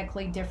or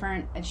radically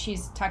different. And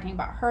she's talking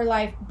about her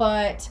life,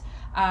 but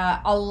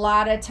a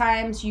lot of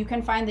times you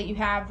can find that you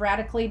have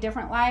radically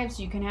different lives.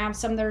 You can have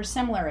some that are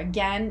similar.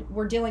 Again,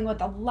 we're dealing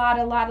with a lot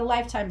of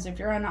lifetimes. If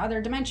you're on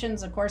other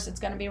dimensions, of course, it's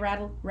going to be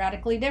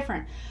radically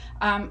different.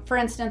 For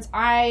instance,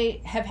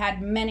 I have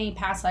had many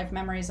past life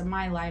memories of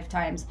my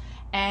lifetimes,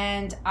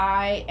 and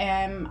I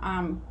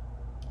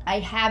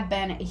have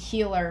been a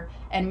healer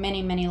in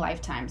many, many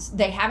lifetimes.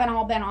 They haven't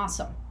all been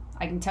awesome.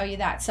 I can tell you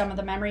that. Some of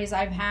the memories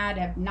I've had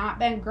have not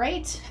been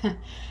great.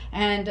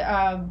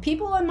 And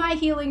people in my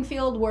healing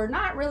field were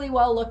not really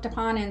well looked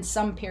upon in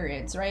some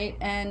periods, right?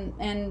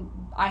 And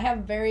I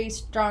have very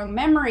strong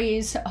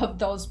memories of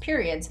those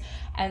periods.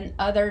 And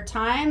other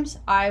times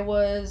I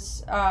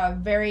was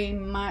very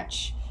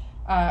much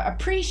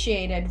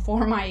appreciated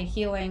for my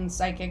healing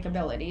psychic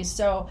abilities.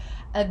 So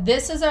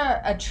this is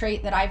a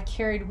trait that I've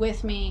carried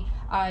with me,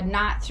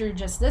 not through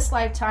just this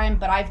lifetime,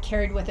 but I've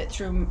carried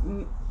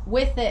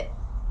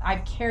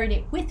I've carried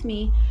it with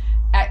me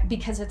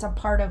because it's a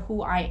part of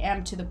who I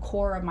am to the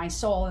core of my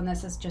soul. And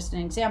this is just an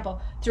example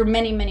through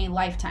many, many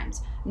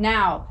lifetimes.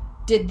 Now,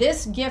 did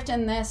this gift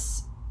and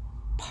this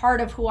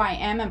part of who I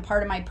am and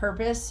part of my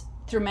purpose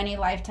through many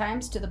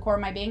lifetimes to the core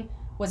of my being,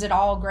 was it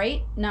all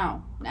great?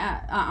 No.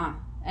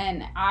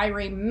 And I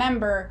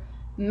remember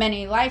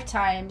many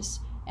lifetimes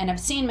and have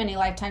seen many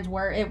lifetimes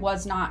where it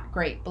was not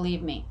great,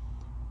 believe me.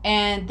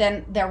 And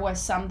then there was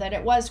some that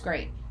it was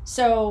great.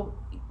 So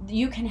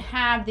you can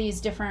have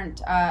these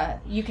different,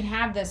 you can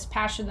have this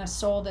passion, this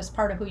soul, this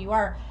part of who you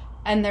are,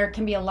 and there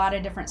can be a lot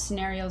of different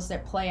scenarios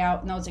that play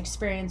out in those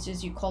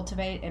experiences you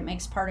cultivate. It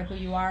makes part of who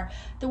you are.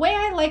 The way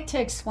I like to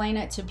explain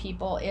it to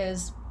people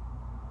is,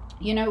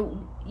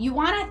 you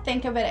want to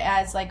think of it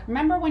as like,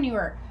 remember when you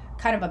were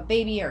kind of a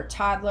baby or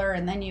toddler,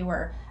 and then you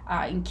were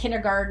in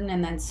kindergarten,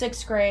 and then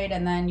 6th grade,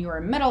 and then you were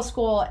in middle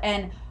school,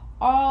 and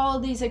all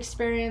these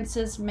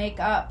experiences make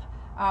up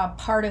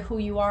part of who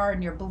you are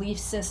and your belief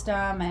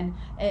system and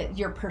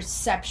your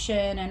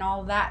perception and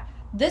all that.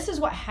 This is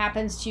what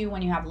happens to you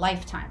when you have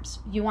lifetimes.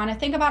 You want to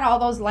think about all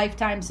those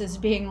lifetimes as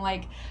being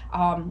like,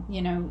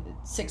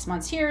 6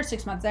 months here,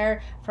 6 months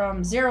there.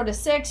 From 0 to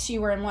 6,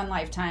 you were in one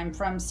lifetime.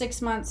 From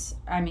 6 months,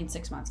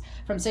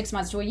 from 6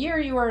 months to a year,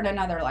 you were in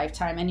another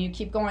lifetime. And you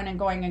keep going and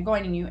going and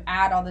going, and you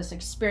add all this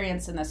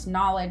experience and this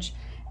knowledge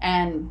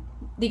and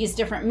these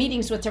different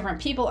meetings with different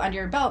people under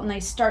your belt, and they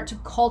start to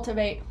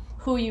cultivate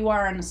who you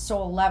are on a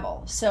soul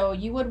level. So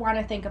you would want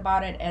to think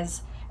about it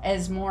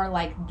as more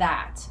like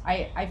that.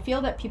 I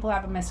feel that people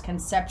have a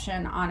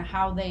misconception on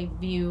how they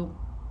view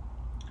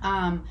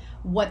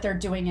what they're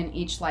doing in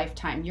each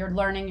lifetime. You're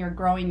learning, you're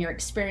growing, you're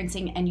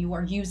experiencing, and you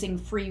are using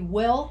free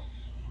will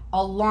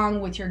along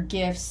with your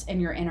gifts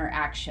and your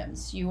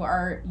interactions. You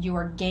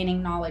are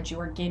gaining knowledge, you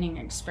are gaining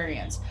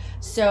experience.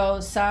 So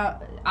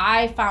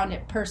I found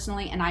it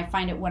personally, and I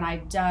find it when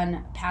I've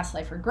done past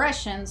life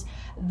regressions,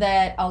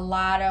 that a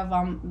lot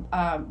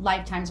of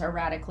lifetimes are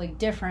radically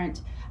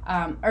different.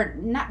 Or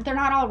not, they're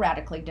not all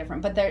radically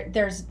different, but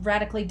there's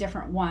radically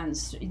different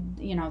ones,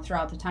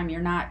 throughout the time.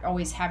 You're not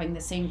always having the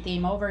same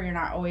theme over, you're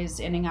not always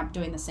ending up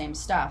doing the same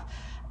stuff.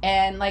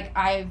 And like,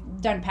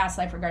 I've done past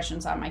life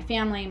regressions on my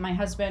family. My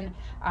husband,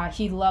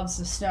 he loves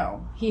the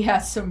snow. He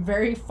has some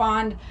very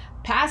fond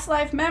past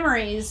life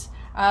memories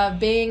of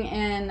being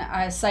in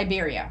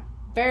Siberia.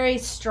 Very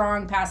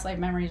strong past life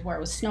memories where it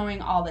was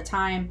snowing all the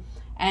time.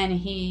 And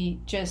he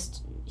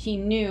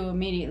knew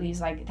immediately. He's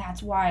like,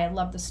 that's why I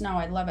love the snow.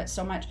 I love it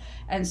so much.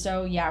 And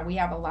so, yeah, we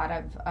have a lot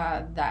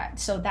of that.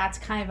 So that's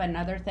kind of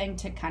another thing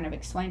to kind of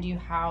explain to you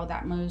how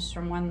that moves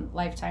from one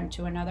lifetime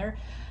to another.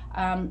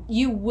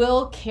 You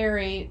will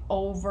carry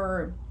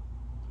over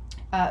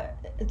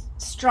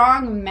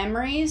strong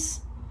memories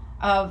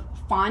of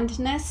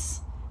fondness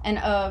and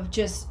of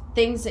just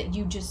things that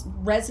you just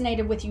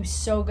resonated with you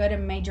so good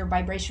and made your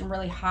vibration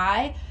really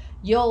high.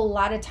 You'll a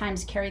lot of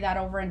times carry that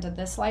over into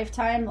this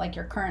lifetime, like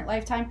your current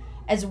lifetime,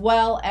 as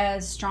well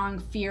as strong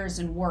fears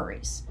and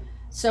worries.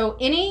 So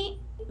any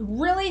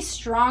really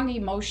strong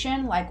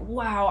emotion, like,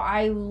 wow,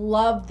 I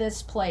love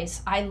this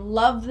place, I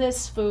love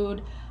this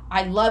food,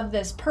 I love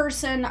this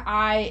person.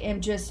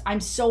 I'm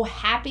so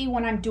happy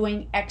when I'm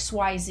doing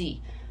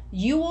XYZ.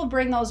 You will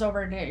bring those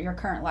over to your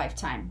current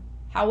lifetime.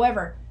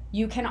 However,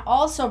 you can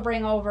also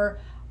bring over,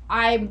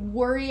 I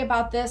worry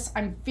about this.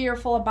 I'm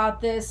fearful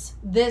about this.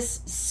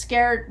 This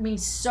scared me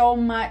so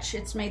much.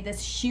 It's made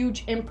this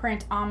huge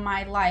imprint on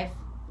my life,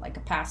 like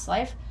a past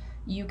life.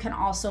 You can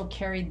also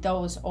carry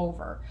those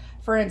over.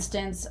 For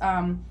instance,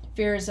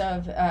 fears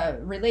of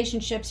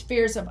relationships,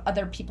 fears of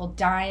other people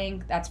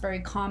dying, that's very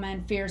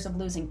common. Fears of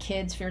losing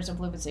kids, fears of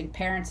losing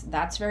parents,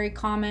 that's very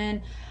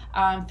common.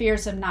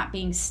 Fears of not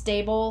being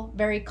stable,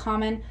 very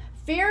common.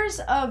 Fears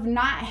of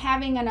not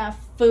having enough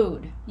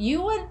food.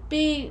 You would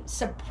be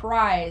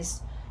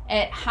surprised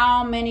at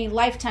how many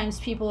lifetimes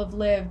people have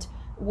lived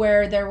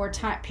where there were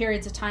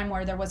periods of time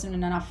where there wasn't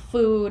enough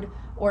food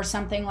or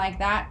something like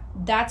that.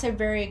 That's a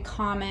very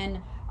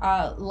common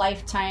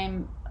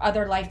lifetime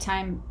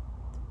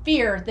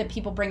fear that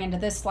people bring into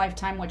this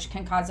lifetime, which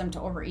can cause them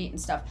to overeat and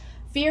stuff.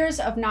 Fears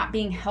of not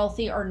being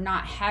healthy or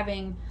not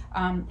having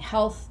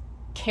health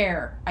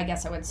care, I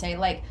guess I would say,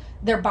 like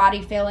their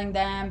body failing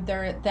them,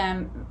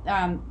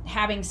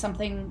 having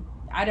something,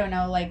 I don't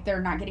know, like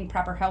they're not getting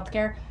proper health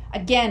care.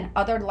 Again,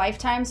 other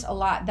lifetimes, a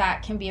lot,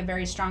 that can be a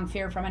very strong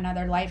fear from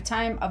another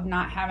lifetime of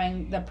not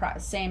having the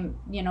same,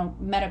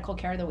 medical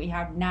care that we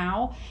have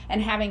now,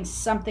 and having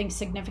something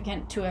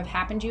significant to have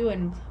happened to you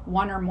in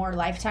one or more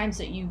lifetimes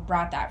that you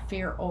brought that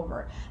fear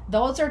over.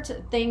 Those are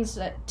things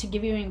that, to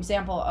give you an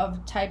example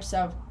of types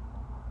of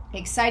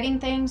exciting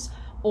things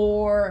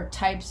or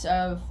types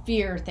of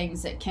fear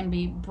things that can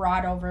be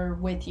brought over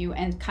with you,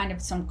 and kind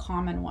of some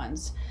common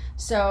ones.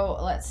 So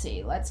let's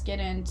see, let's get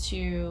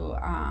into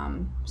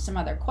some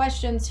other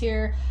questions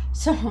here.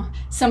 So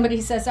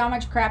somebody says, how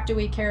much crap do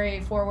we carry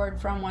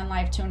forward from one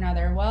life to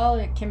another? Well,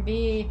 it can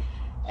be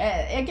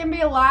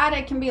a lot,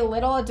 it can be a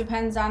little, it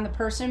depends on the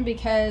person,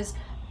 because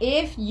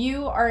if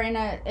you are in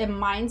a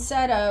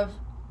mindset of,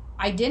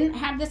 I didn't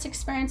have this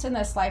experience in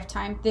this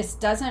lifetime, this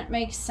doesn't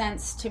make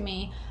sense to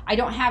me, I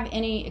don't have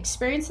any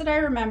experience that I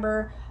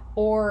remember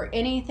or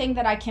anything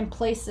that I can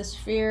place this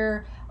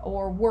fear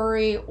or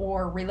worry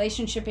or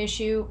relationship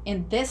issue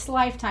in this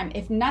lifetime,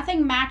 if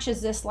nothing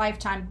matches this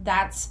lifetime,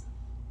 that's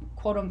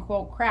quote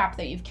unquote crap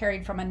that you've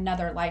carried from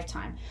another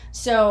lifetime.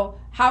 So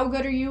how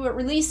good are you at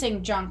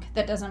releasing junk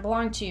that doesn't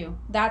belong to you?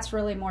 That's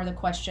really more the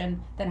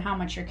question than how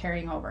much you're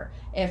carrying over.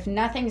 If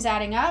nothing's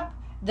adding up,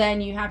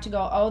 then you have to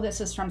go, oh, this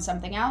is from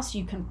something else.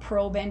 You can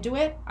probe into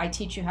it. I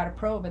teach you how to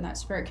probe in that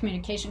spirit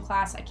communication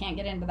class. I can't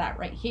get into that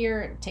right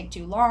here. It would take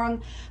too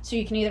long. So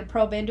you can either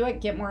probe into it,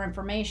 get more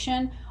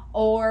information,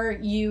 or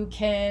you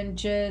can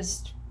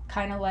just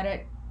kind of let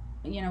it,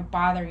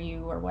 bother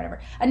you or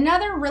whatever.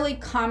 Another really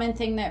common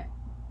thing that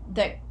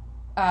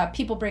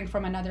people bring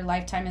from another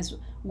lifetime is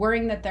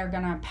worrying that they're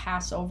going to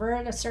pass over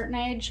at a certain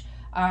age.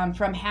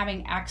 From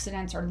having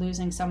accidents or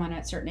losing someone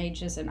at certain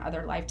ages in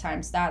other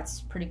lifetimes.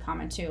 That's pretty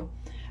common too.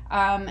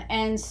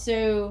 And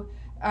so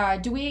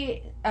do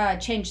we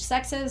change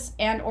sexes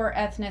and or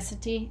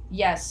ethnicity?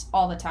 Yes,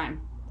 all the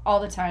time. All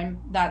the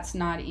time. That's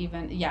not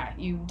even,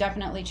 you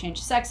definitely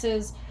change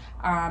sexes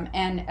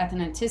and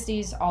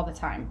ethnicities all the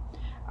time.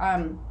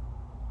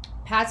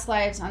 Past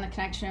lives on the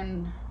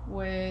connection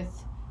with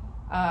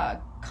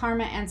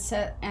karma and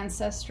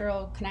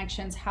ancestral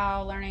connections,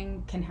 how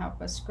learning can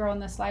help us grow in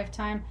this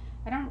lifetime.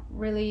 I don't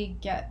really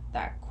get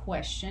that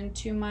question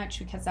too much,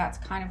 because that's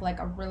kind of like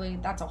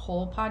that's a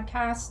whole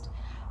podcast.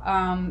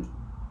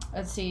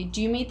 Let's see.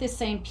 Do you meet the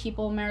same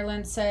people?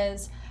 Marilyn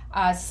says,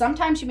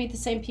 sometimes you meet the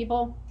same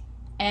people.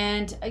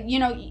 And,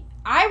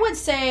 I would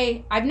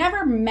say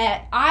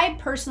I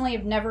personally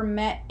have never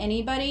met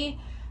anybody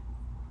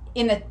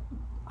in the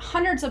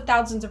hundreds of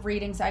thousands of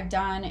readings I've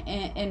done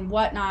and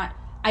whatnot.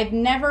 I've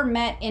never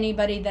met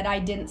anybody that I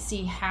didn't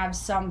see have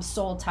some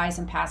soul ties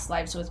in past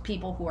lives with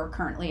people who are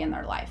currently in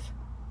their life.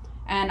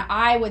 And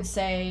I would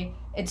say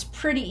it's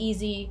pretty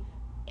easy.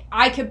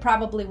 I could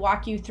probably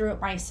walk you through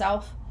it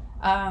myself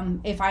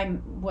if I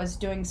was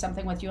doing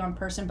something with you in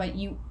person, but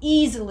you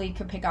easily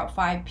could pick out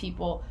 5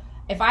 people.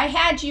 If I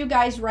had you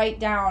guys write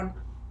down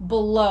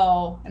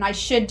below, and I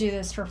should do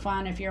this for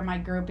fun if you're in my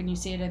group and you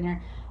see it in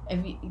there,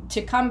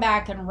 to come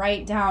back and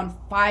write down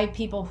 5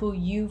 people who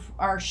you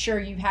are sure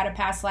you've had a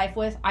past life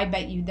with, I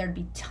bet you there'd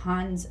be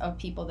tons of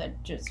people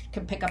that just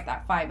could pick up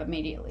that 5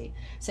 immediately.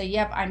 So,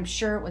 yep, I'm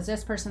sure it was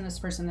this person, this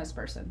person, this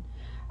person.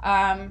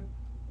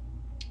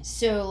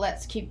 So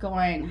let's keep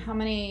going. How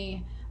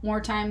many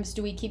more times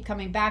do we keep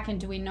coming back, and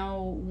do we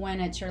know when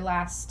it's your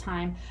last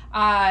time?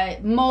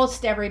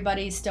 Most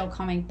everybody's still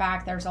coming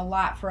back. There's a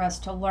lot for us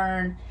to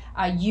learn.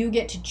 You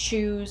get to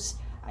choose.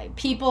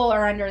 People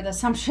are under the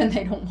assumption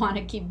they don't want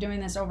to keep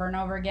doing this over and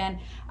over again.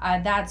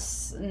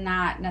 That's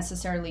not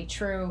necessarily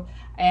true.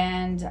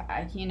 And,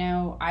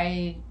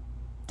 I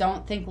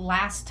don't think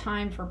last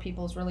time for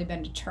people has really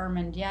been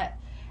determined yet.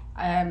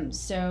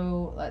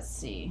 So let's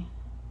see.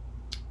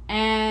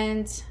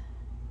 And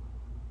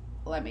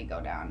let me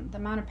go down. The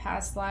amount of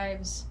past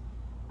lives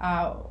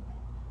one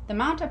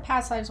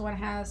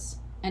has,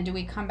 And do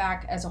we come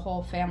back as a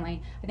whole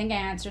family? I think I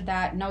answered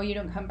that. No, you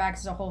don't come back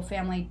as a whole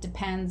family.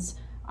 Depends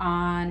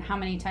on how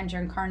many times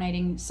you're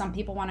incarnating. Some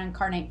people want to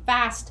incarnate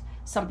fast.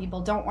 Some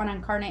people don't want to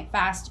incarnate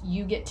fast.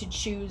 You get to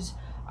choose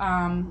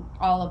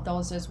all of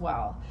those as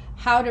well.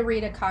 How to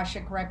read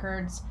Akashic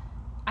records.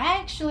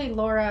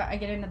 Laura, I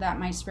get into that in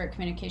my spirit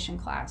communication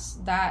class.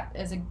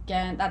 That's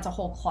a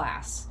whole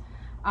class.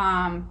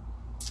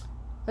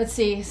 Let's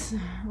see.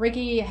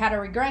 Ricky had a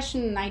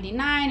regression in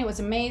 99. It was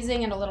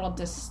amazing and a little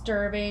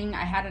disturbing.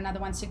 I had another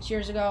one 6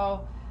 years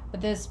ago, but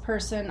this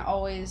person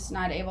always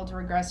not able to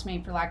regress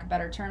me, for lack of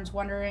better terms.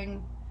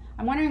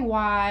 I'm wondering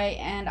why,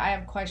 and I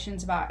have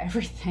questions about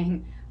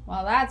everything.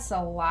 Well, that's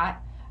a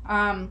lot.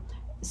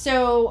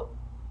 So,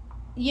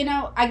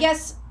 I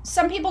guess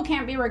some people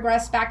can't be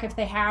regressed back if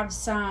they have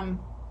some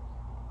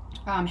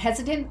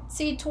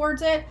hesitancy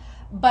towards it.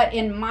 But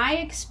in my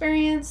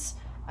experience,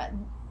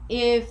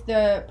 if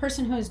the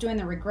person who is doing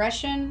the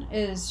regression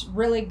is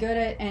really good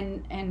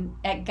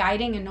at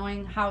guiding and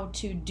knowing how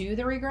to do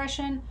the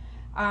regression,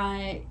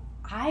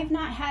 I've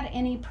not had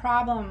any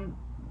problem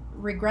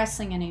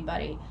regressing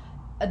anybody.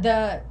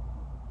 The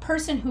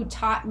person who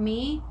taught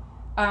me,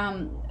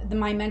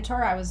 my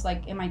mentor, I was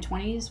like in my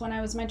 20s when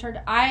I was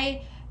mentored,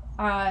 I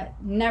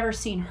never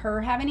seen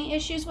her have any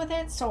issues with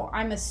it, so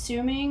I'm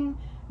assuming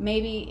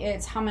maybe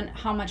it's how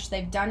much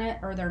they've done it,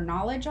 or their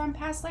knowledge on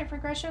past life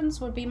regressions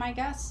would be my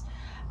guess.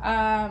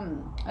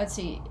 Let's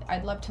see.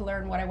 I'd love to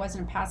learn what I was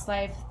in a past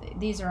life.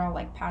 These are all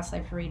like past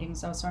life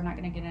readings, though, so I'm not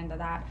going to get into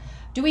that.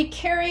 Do we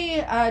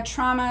carry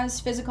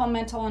traumas, physical,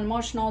 mental, and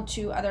emotional,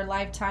 to other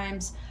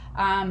lifetimes?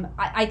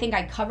 I think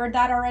I covered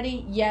that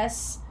already.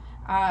 Yes,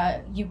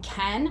 you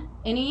can.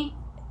 Any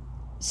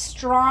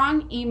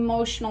strong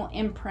emotional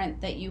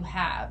imprint that you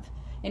have,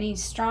 any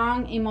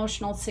strong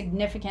emotional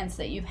significance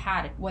that you've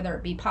had, whether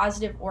it be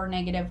positive or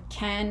negative,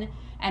 can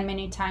and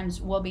many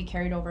times will be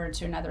carried over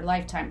into another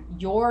lifetime.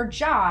 Your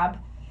job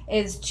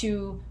is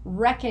to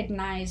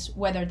recognize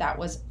whether that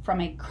was from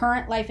a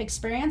current life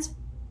experience.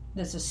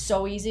 This is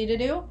so easy to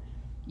do.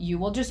 You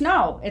will just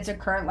know it's a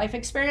current life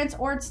experience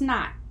or it's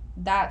not.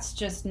 That's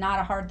just not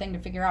a hard thing to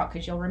figure out,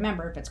 because you'll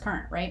remember if it's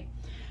current, right?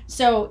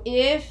 So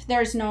if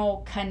there's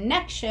no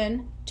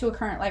connection to a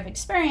current life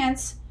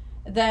experience,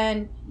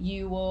 then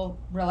you will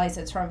realize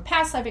it's from a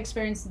past life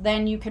experience.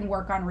 Then you can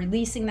work on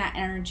releasing that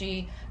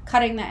energy,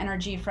 cutting the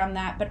energy from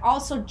that, but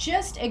also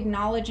just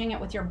acknowledging it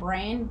with your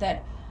brain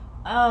that,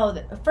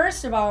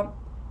 first of all,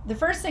 the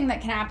first thing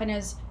that can happen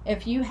is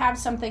if you have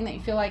something that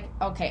you feel like,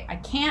 okay, I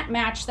can't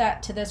match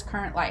that to this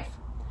current life.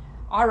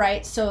 All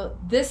right, so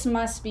this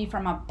must be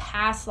from a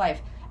past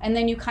life. And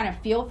then you kind of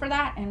feel for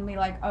that and be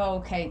like, oh,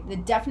 okay,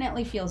 it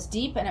definitely feels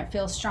deep and it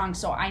feels strong.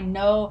 So I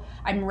know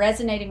I'm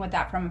resonating with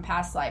that from a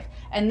past life.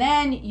 And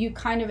then you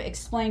kind of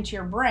explain to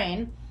your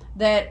brain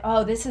that,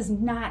 oh, this is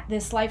not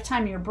this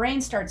lifetime. Your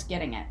brain starts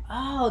getting it.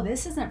 Oh,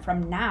 this isn't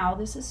from now.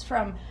 This is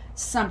from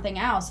something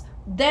else.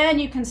 Then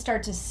you can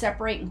start to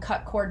separate and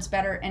cut cords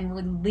better and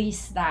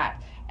release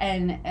that,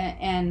 and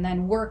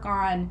then work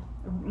on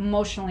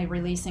emotionally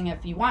releasing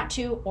if you want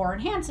to, or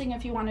enhancing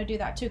if you want to do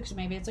that too, because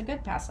maybe it's a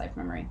good past life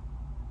memory.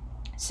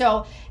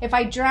 So if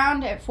I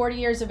drowned at 40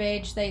 years of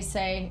age, they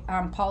say,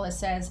 Paula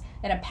says,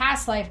 in a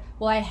past life,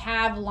 will I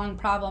have lung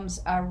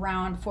problems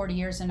around 40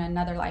 years in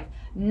another life?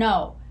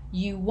 No,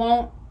 you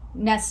won't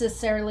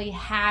necessarily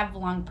have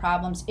lung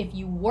problems. If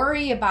you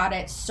worry about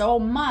it so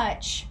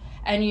much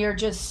and you're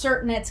just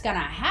certain it's going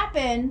to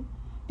happen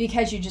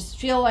because you just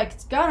feel like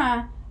it's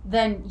gonna,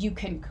 then you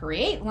can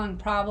create lung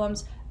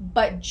problems.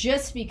 But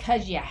just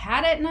because you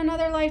had it in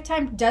another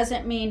lifetime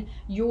doesn't mean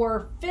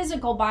your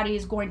physical body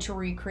is going to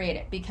recreate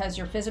it, because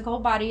your physical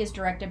body is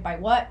directed by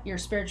what? Your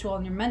spiritual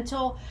and your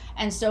mental.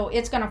 And so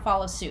it's going to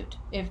follow suit.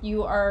 If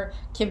you are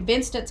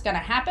convinced it's going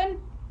to happen,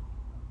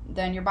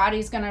 then your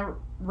body's going to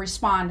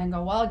respond and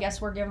go, well, I guess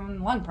we're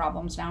giving lung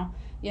problems now.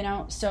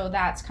 So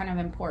that's kind of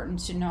important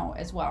to know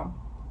as well.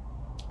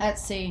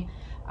 Let's see.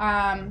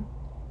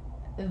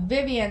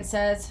 Vivian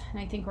says, and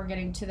I think we're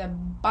getting to the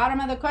bottom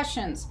of the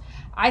questions.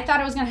 I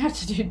thought I was going to have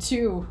to do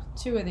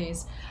two of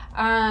these.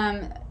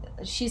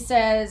 She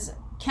says,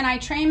 can I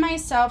train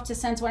myself to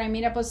sense when I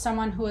meet up with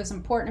someone who is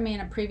important to me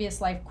in a previous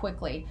life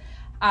quickly?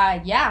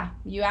 Yeah,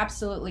 you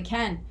absolutely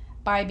can.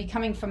 By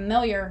becoming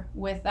familiar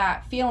with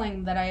that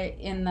feeling that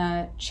in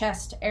the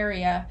chest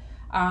area,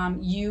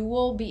 you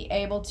will be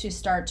able to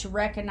start to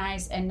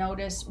recognize and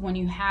notice when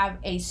you have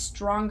a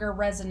stronger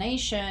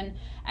resonation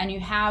and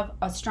you have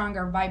a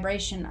stronger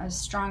vibration, a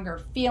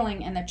stronger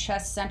feeling in the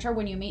chest center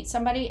when you meet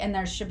somebody, and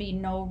there should be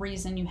no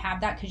reason you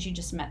have that because you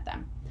just met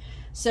them.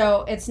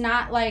 So it's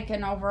not like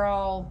an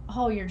overall,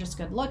 oh, you're just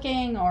good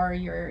looking, or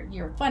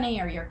you're funny,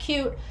 or you're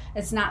cute.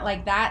 It's not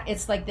like that.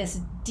 It's like this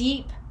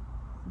deep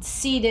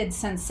seated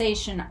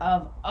sensation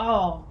of,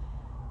 oh,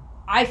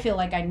 I feel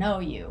like I know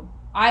you.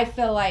 I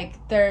feel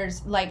like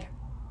there's like,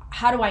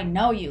 how do I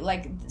know you?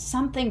 Like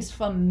something's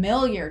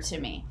familiar to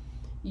me.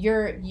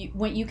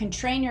 When you can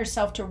train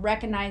yourself to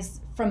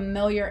recognize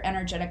familiar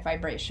energetic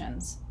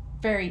vibrations.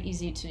 Very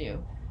easy to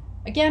do.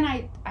 Again,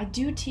 I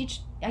do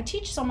teach I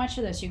teach so much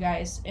of this, you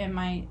guys, in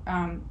my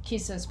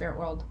Keys to the Spirit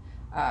World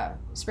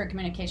spirit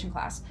communication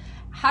class.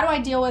 How do I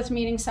deal with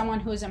meeting someone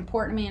who is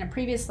important to me in a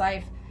previous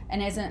life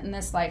and isn't in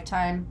this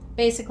lifetime?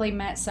 Basically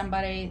met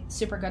somebody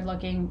super good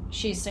looking,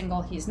 she's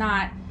single, he's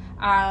not.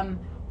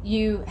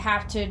 You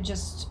have to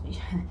just,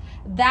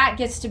 that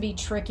gets to be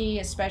tricky,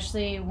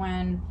 especially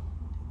when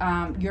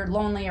you're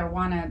lonely or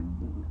want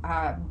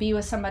to be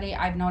with somebody.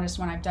 I've noticed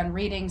when I've done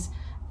readings,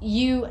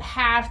 you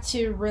have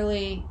to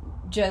really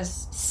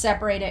just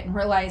separate it and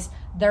realize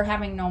they're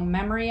having no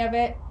memory of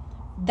it.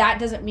 That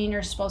doesn't mean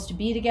you're supposed to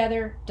be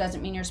together,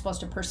 doesn't mean you're supposed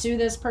to pursue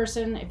this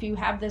person if you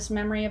have this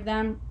memory of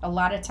them. A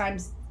lot of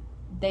times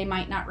they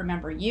might not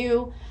remember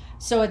you.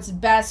 So it's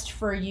best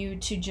for you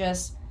to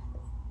just,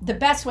 the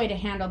best way to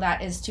handle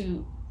that is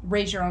to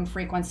raise your own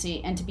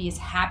frequency and to be as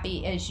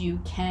happy as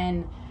you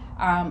can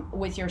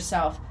with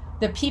yourself.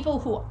 The people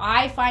who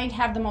I find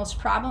have the most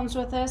problems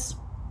with this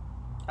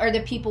are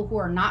the people who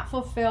are not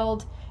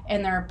fulfilled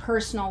in their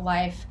personal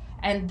life,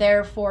 and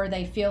therefore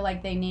they feel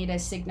like they need a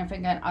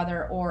significant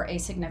other or a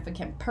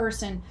significant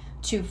person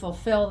to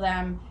fulfill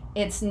them.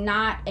 It's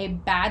not a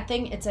bad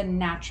thing, it's a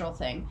natural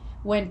thing.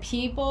 When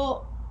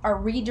people are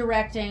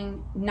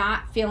redirecting,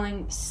 not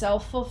feeling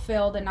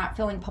self-fulfilled and not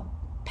feeling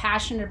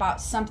passionate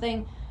about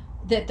something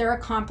that they're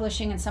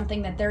accomplishing and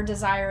something that they're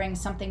desiring,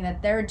 something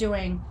that they're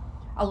doing,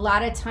 a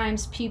lot of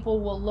times people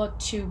will look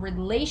to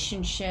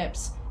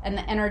relationships and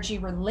the energy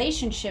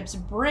relationships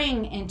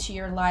bring into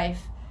your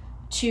life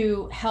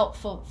to help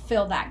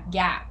fill that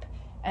gap.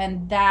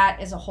 And that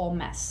is a whole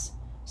mess.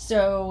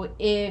 So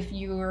if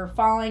you're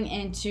falling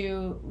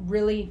into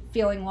really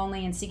feeling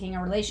lonely and seeking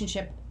a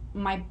relationship,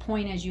 my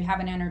point is you have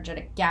an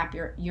energetic gap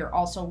you're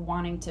also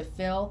wanting to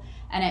fill,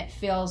 and it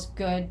feels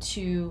good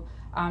to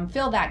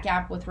fill that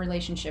gap with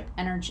relationship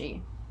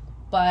energy.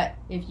 But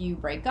if you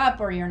break up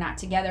or you're not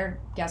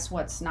together, guess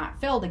what's not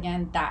filled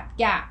again? That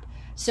gap.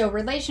 So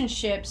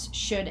relationships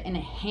should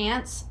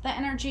enhance the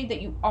energy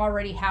that you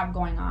already have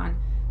going on.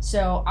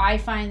 So I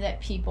find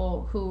that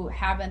people who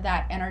have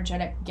that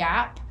energetic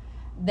gap,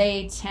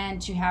 they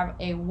tend to have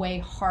a way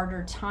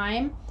harder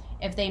time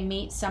if they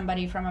meet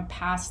somebody from a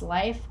past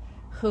life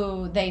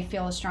who they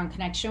feel a strong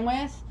connection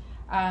with,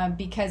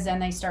 because then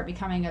they start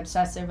becoming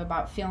obsessive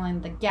about filling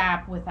the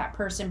gap with that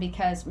person,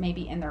 because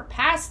maybe in their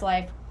past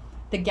life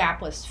the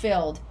gap was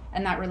filled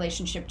and that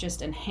relationship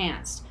just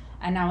enhanced.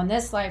 And now in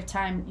this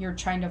lifetime, you're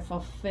trying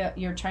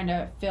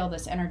to fill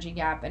this energy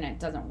gap, and it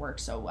doesn't work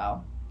so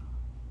well.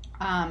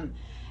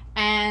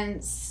 And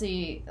let's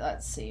see,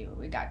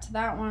 we got to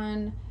that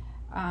one.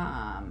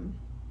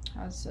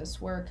 How does this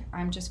work?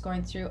 I'm just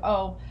going through.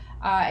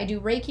 I do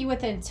Reiki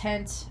with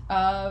intent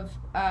of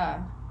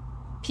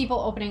people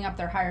opening up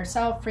their higher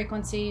self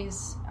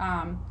frequencies,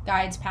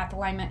 guides, path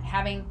alignment,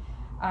 having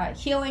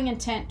healing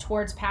intent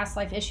towards past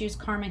life issues,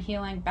 karma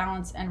healing,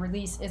 balance, and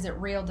release. Is it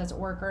real? Does it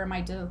work? Or am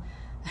I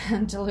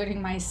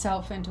deluding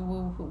myself into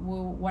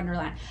woo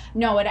wonderland?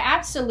 No, it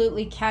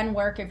absolutely can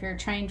work. If you're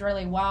trained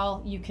really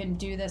well, you can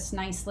do this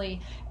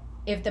nicely.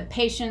 If the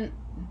patient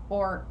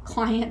or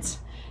client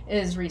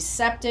is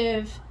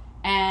receptive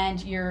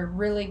and you're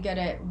really good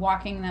at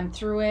walking them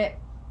through it,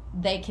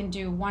 they can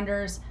do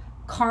wonders.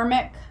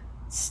 Karmic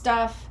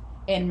stuff,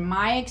 in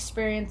my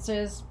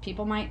experiences,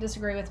 people might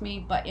disagree with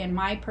me, but in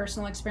my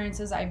personal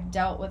experiences, I've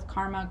dealt with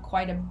karma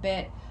quite a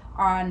bit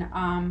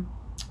on,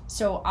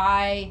 so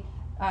I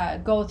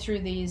go through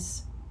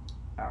these,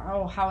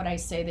 how would I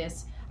say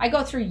this? I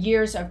go through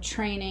years of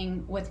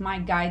training with my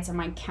guides and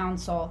my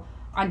counsel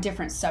on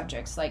different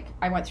subjects. Like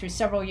I went through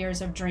several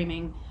years of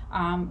dreaming.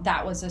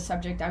 That was a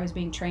subject I was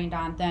being trained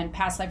on. Then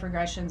past life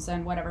regressions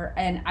and whatever.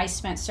 And I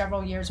spent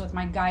several years with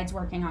my guides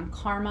working on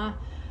karma.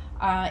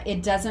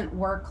 It doesn't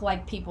work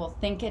like people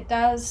think it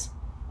does.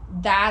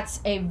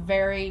 That's a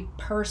very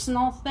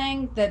personal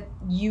thing that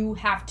you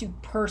have to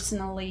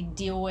personally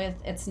deal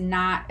with. It's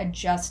not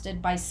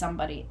adjusted by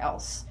somebody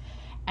else.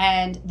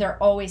 And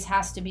there always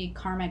has to be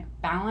karmic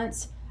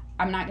balance.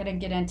 I'm not going to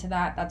get into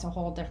that. That's a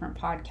whole different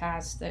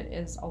podcast that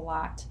is a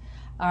lot.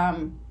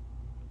 Then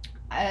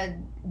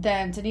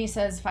Denise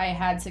says, if I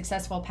had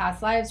successful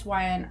past lives,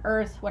 why on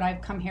earth would I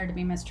have come here to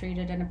be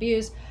mistreated and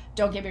abused?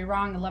 Don't get me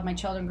wrong, I love my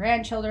children,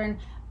 grandchildren,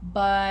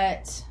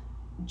 but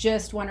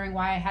just wondering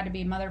why I had to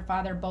be mother,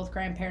 father, both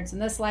grandparents in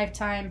this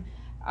lifetime.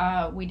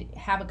 We'd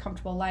have a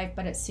comfortable life,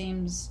 but it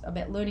seems a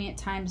bit loony at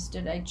times.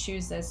 Did I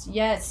choose this?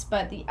 Yes,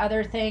 but the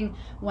other thing,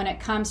 when it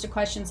comes to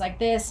questions like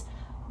this,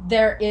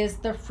 there is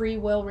the free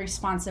will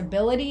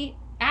responsibility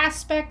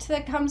aspect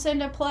that comes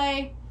into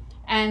play.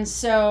 And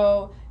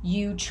so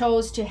you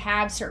chose to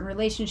have certain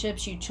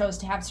relationships, you chose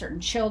to have certain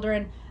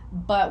children,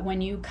 but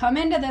when you come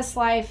into this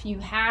life, you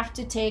have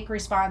to take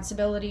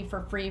responsibility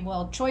for free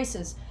will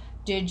choices.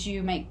 Did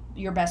you make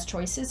your best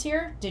choices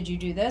here? Did you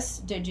do this?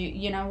 Did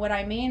you know what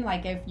I mean?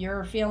 Like if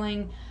you're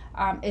feeling,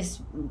 is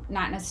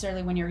not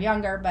necessarily when you're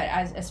younger, but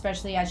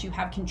especially as you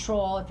have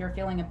control, if you're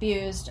feeling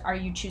abused, are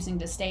you choosing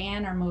to stay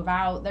in or move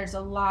out? There's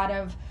a lot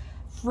of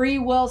free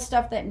will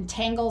stuff that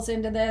entangles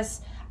into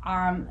this.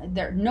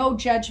 There's no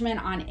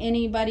judgment on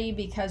anybody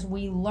because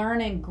we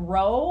learn and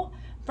grow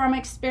from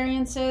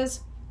experiences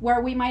where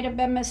we might have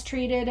been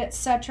mistreated,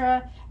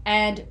 etc.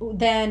 And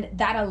then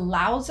that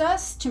allows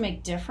us to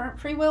make different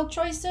free will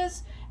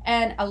choices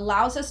and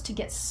allows us to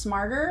get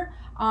smarter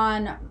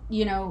on,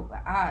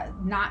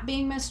 not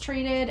being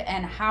mistreated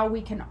and how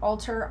we can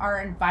alter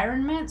our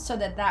environment so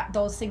that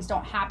those things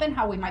don't happen,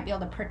 how we might be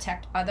able to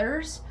protect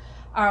others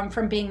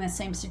from being in the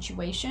same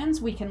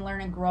situations. We can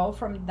learn and grow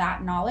from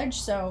that knowledge.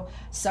 So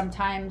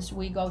sometimes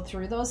we go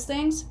through those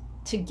things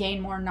to gain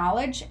more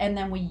knowledge, and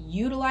then we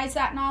utilize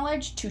that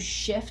knowledge to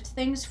shift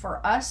things for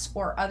us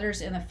or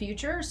others in the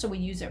future. So we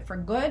use it for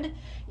good,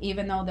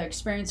 even though the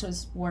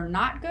experiences were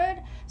not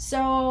good.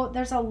 So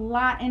there's a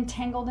lot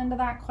entangled into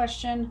that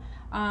question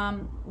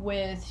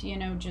with,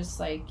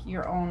 just like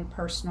your own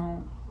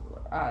personal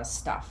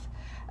stuff.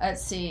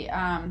 Let's see.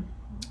 I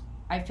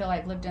feel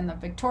I've lived in the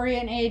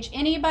Victorian age.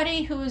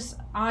 Anybody who's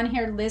on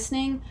here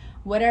listening,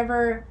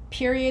 whatever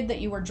period that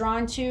you were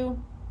drawn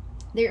to,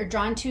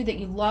 that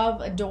you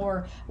love,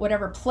 adore,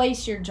 whatever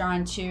place you're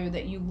drawn to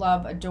that you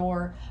love,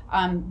 adore,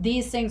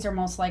 these things are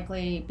most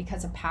likely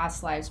because of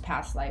past lives,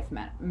 past life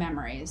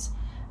memories.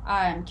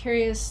 I'm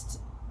curious,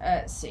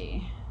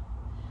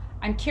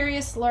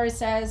 Laura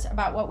says,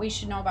 about what we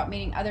should know about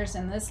meeting others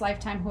in this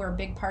lifetime who are a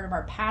big part of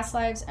our past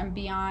lives and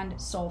beyond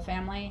soul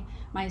family.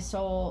 My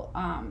soul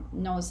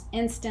knows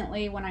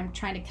instantly when I'm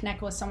trying to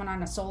connect with someone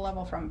on a soul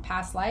level from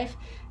past life,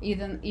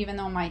 even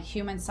though my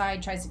human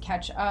side tries to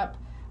catch up.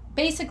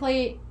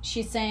 Basically,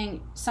 she's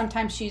saying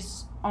sometimes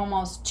she's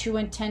almost too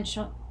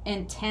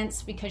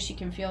intense because she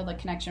can feel the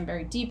connection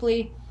very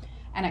deeply,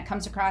 and it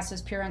comes across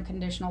as pure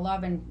unconditional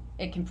love, and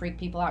it can freak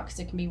people out because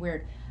it can be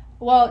weird.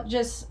 Well,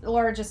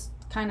 Laura, just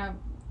kind of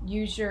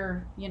use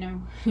your,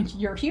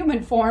 your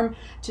human form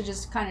to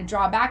just kind of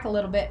draw back a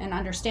little bit and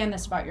understand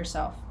this about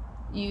yourself.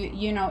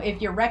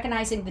 If you're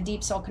recognizing the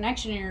deep soul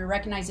connection and you're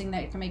recognizing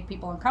that it can make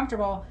people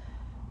uncomfortable,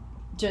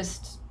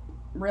 just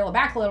reel it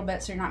back a little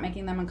bit so you're not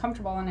making them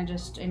uncomfortable, and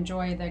just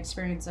enjoy the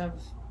experience of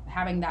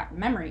having that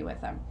memory with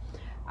them.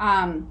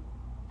 And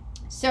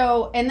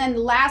then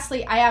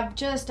lastly, I have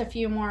just a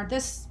few more.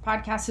 This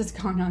podcast has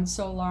gone on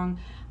so long.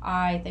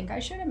 I think I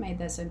should have made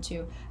this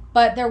into,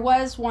 but there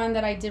was one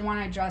that I did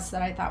want to address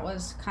that I thought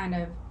was kind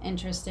of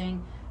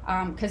interesting,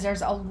 because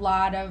there's a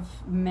lot of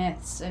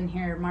myths in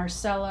here.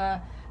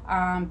 Marcella,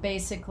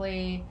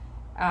 basically,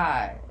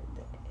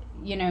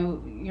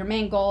 your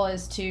main goal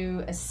is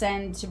to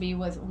ascend to be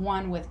with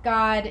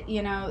God.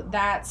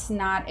 That's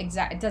not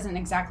exact. It doesn't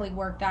exactly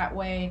work that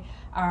way.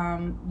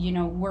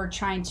 We're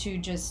trying to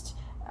just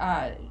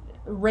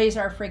raise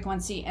our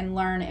frequency and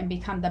learn and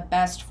become the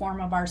best form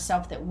of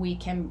ourself that we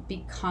can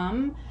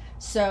become.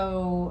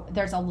 So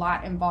there's a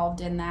lot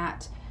involved in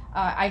that.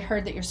 I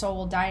heard that your soul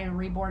will die and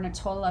reborn a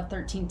total of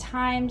 13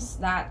 times.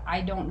 That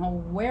I don't know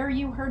where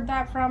you heard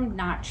that from.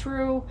 Not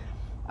true.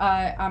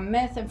 A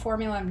myth and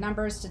formula of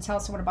numbers to tell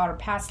someone about our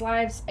past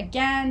lives.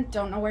 Again,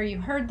 don't know where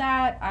you heard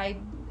that. A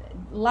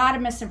lot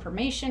of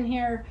misinformation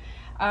here.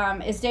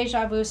 Is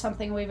deja vu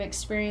something we've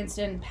experienced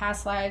in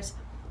past lives?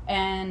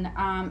 And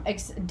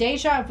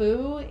deja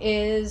vu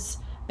is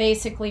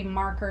basically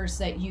markers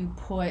that you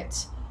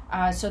put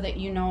so that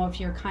you know if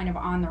you're kind of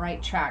on the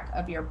right track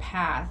of your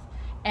path.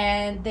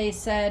 And they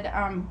said,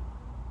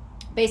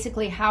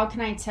 basically, how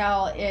can I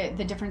tell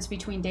the difference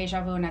between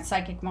deja vu and a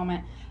psychic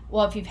moment?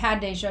 Well, if you've had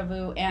deja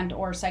vu and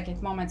or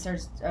psychic moments,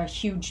 there's a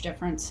huge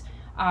difference.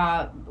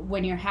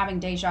 When you're having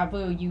deja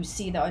vu, you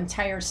see the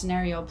entire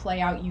scenario play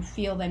out. You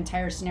feel the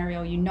entire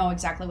scenario. You know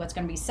exactly what's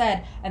going to be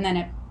said. And then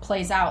it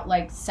plays out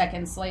like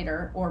seconds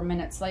later or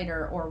minutes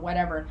later or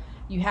whatever.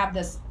 You have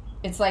this,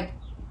 it's like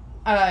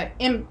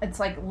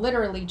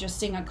literally just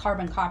seeing a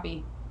carbon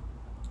copy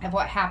of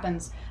what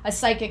happens. A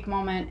psychic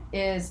moment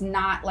is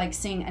not like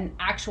seeing an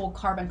actual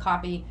carbon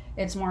copy.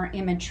 It's more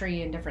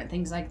imagery and different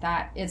things like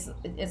that.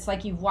 It's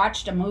like you've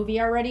watched a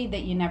movie already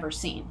that you never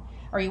seen,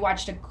 or you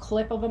watched a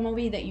clip of a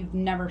movie that you've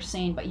never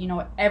seen, but you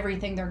know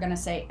everything they're going to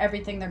say,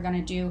 everything they're going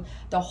to do.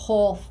 The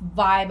whole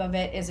vibe of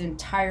it is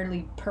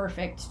entirely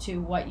perfect to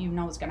what you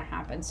know is going to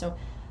happen. So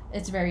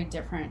it's very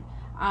different.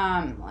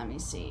 Let me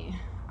see.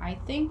 I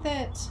think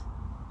that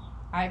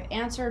I've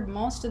answered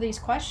most of these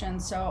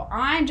questions. So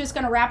I'm just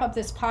going to wrap up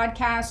this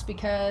podcast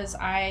because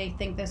I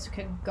think this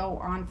could go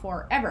on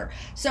forever.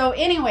 So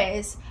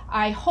anyways,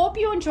 I hope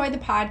you enjoyed the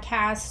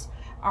podcast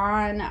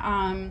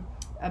on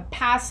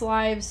past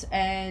lives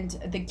and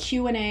the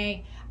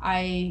Q&A.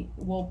 I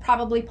will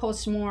probably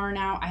post more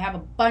now. I have a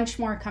bunch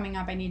more coming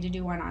up. I need to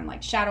do one on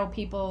like shadow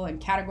people and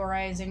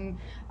categorizing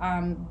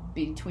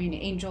between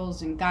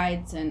angels and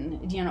guides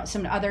and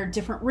some other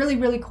different really,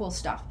 really cool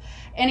stuff.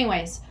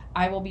 Anyways,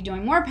 I will be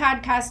doing more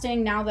podcasting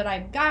now that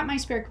I've got my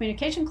spirit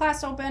communication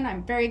class open.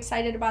 I'm very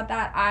excited about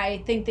that.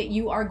 I think that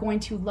you are going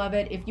to love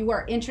it. If you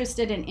are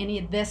interested in any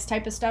of this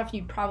type of stuff,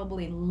 you'd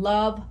probably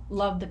love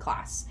the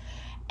class.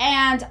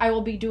 And I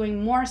will be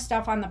doing more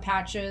stuff on the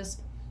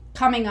patches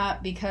coming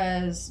up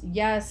because,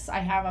 yes, I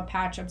have a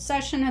patch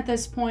obsession at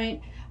this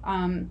point.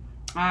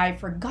 I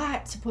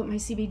forgot to put my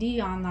CBD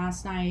on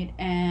last night,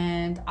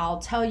 and I'll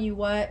tell you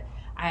what,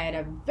 I had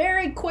a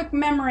very quick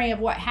memory of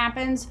what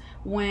happens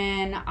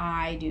when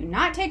I do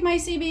not take my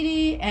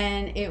CBD,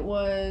 and it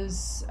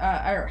was,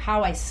 or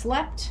how I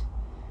slept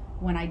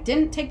when I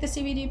didn't take the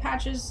CBD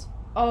patches.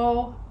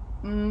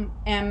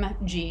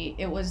 OMG.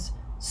 It was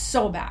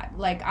so bad.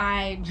 Like,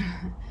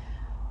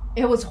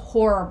 it was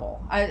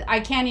horrible. I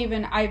can't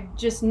even, I've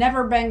just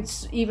never been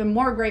even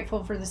more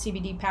grateful for the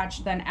CBD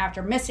patch than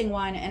after missing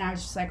one. And I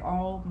was just like,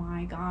 oh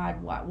my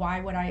God,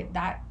 why would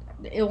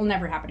it will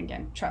never happen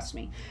again. Trust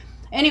me.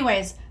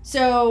 Anyways,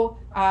 so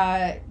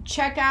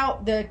check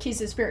out the Keys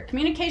to Spirit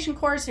communication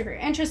course if you're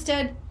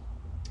interested.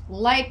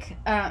 Like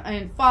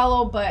and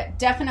follow, but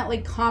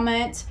definitely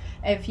comment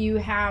if you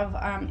have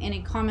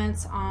any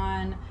comments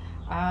on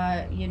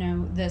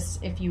this,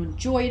 if you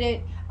enjoyed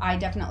it. I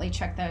definitely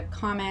check the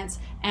comments,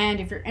 and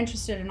if you're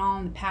interested in all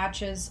in the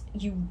patches,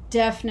 you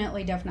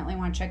definitely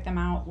want to check them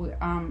out.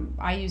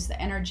 I use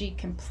the Energy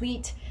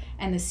Complete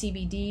and the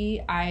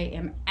CBD. I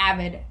am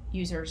avid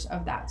users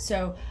of that,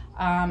 so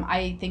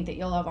I think that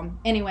you'll love them.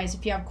 Anyways,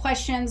 if you have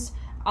questions,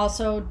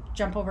 also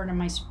jump over to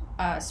my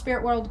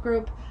Spirit World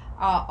group.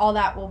 All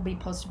that will be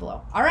posted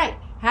below. All right,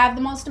 have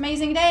the most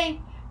amazing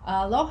day.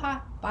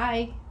 Aloha.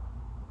 Bye.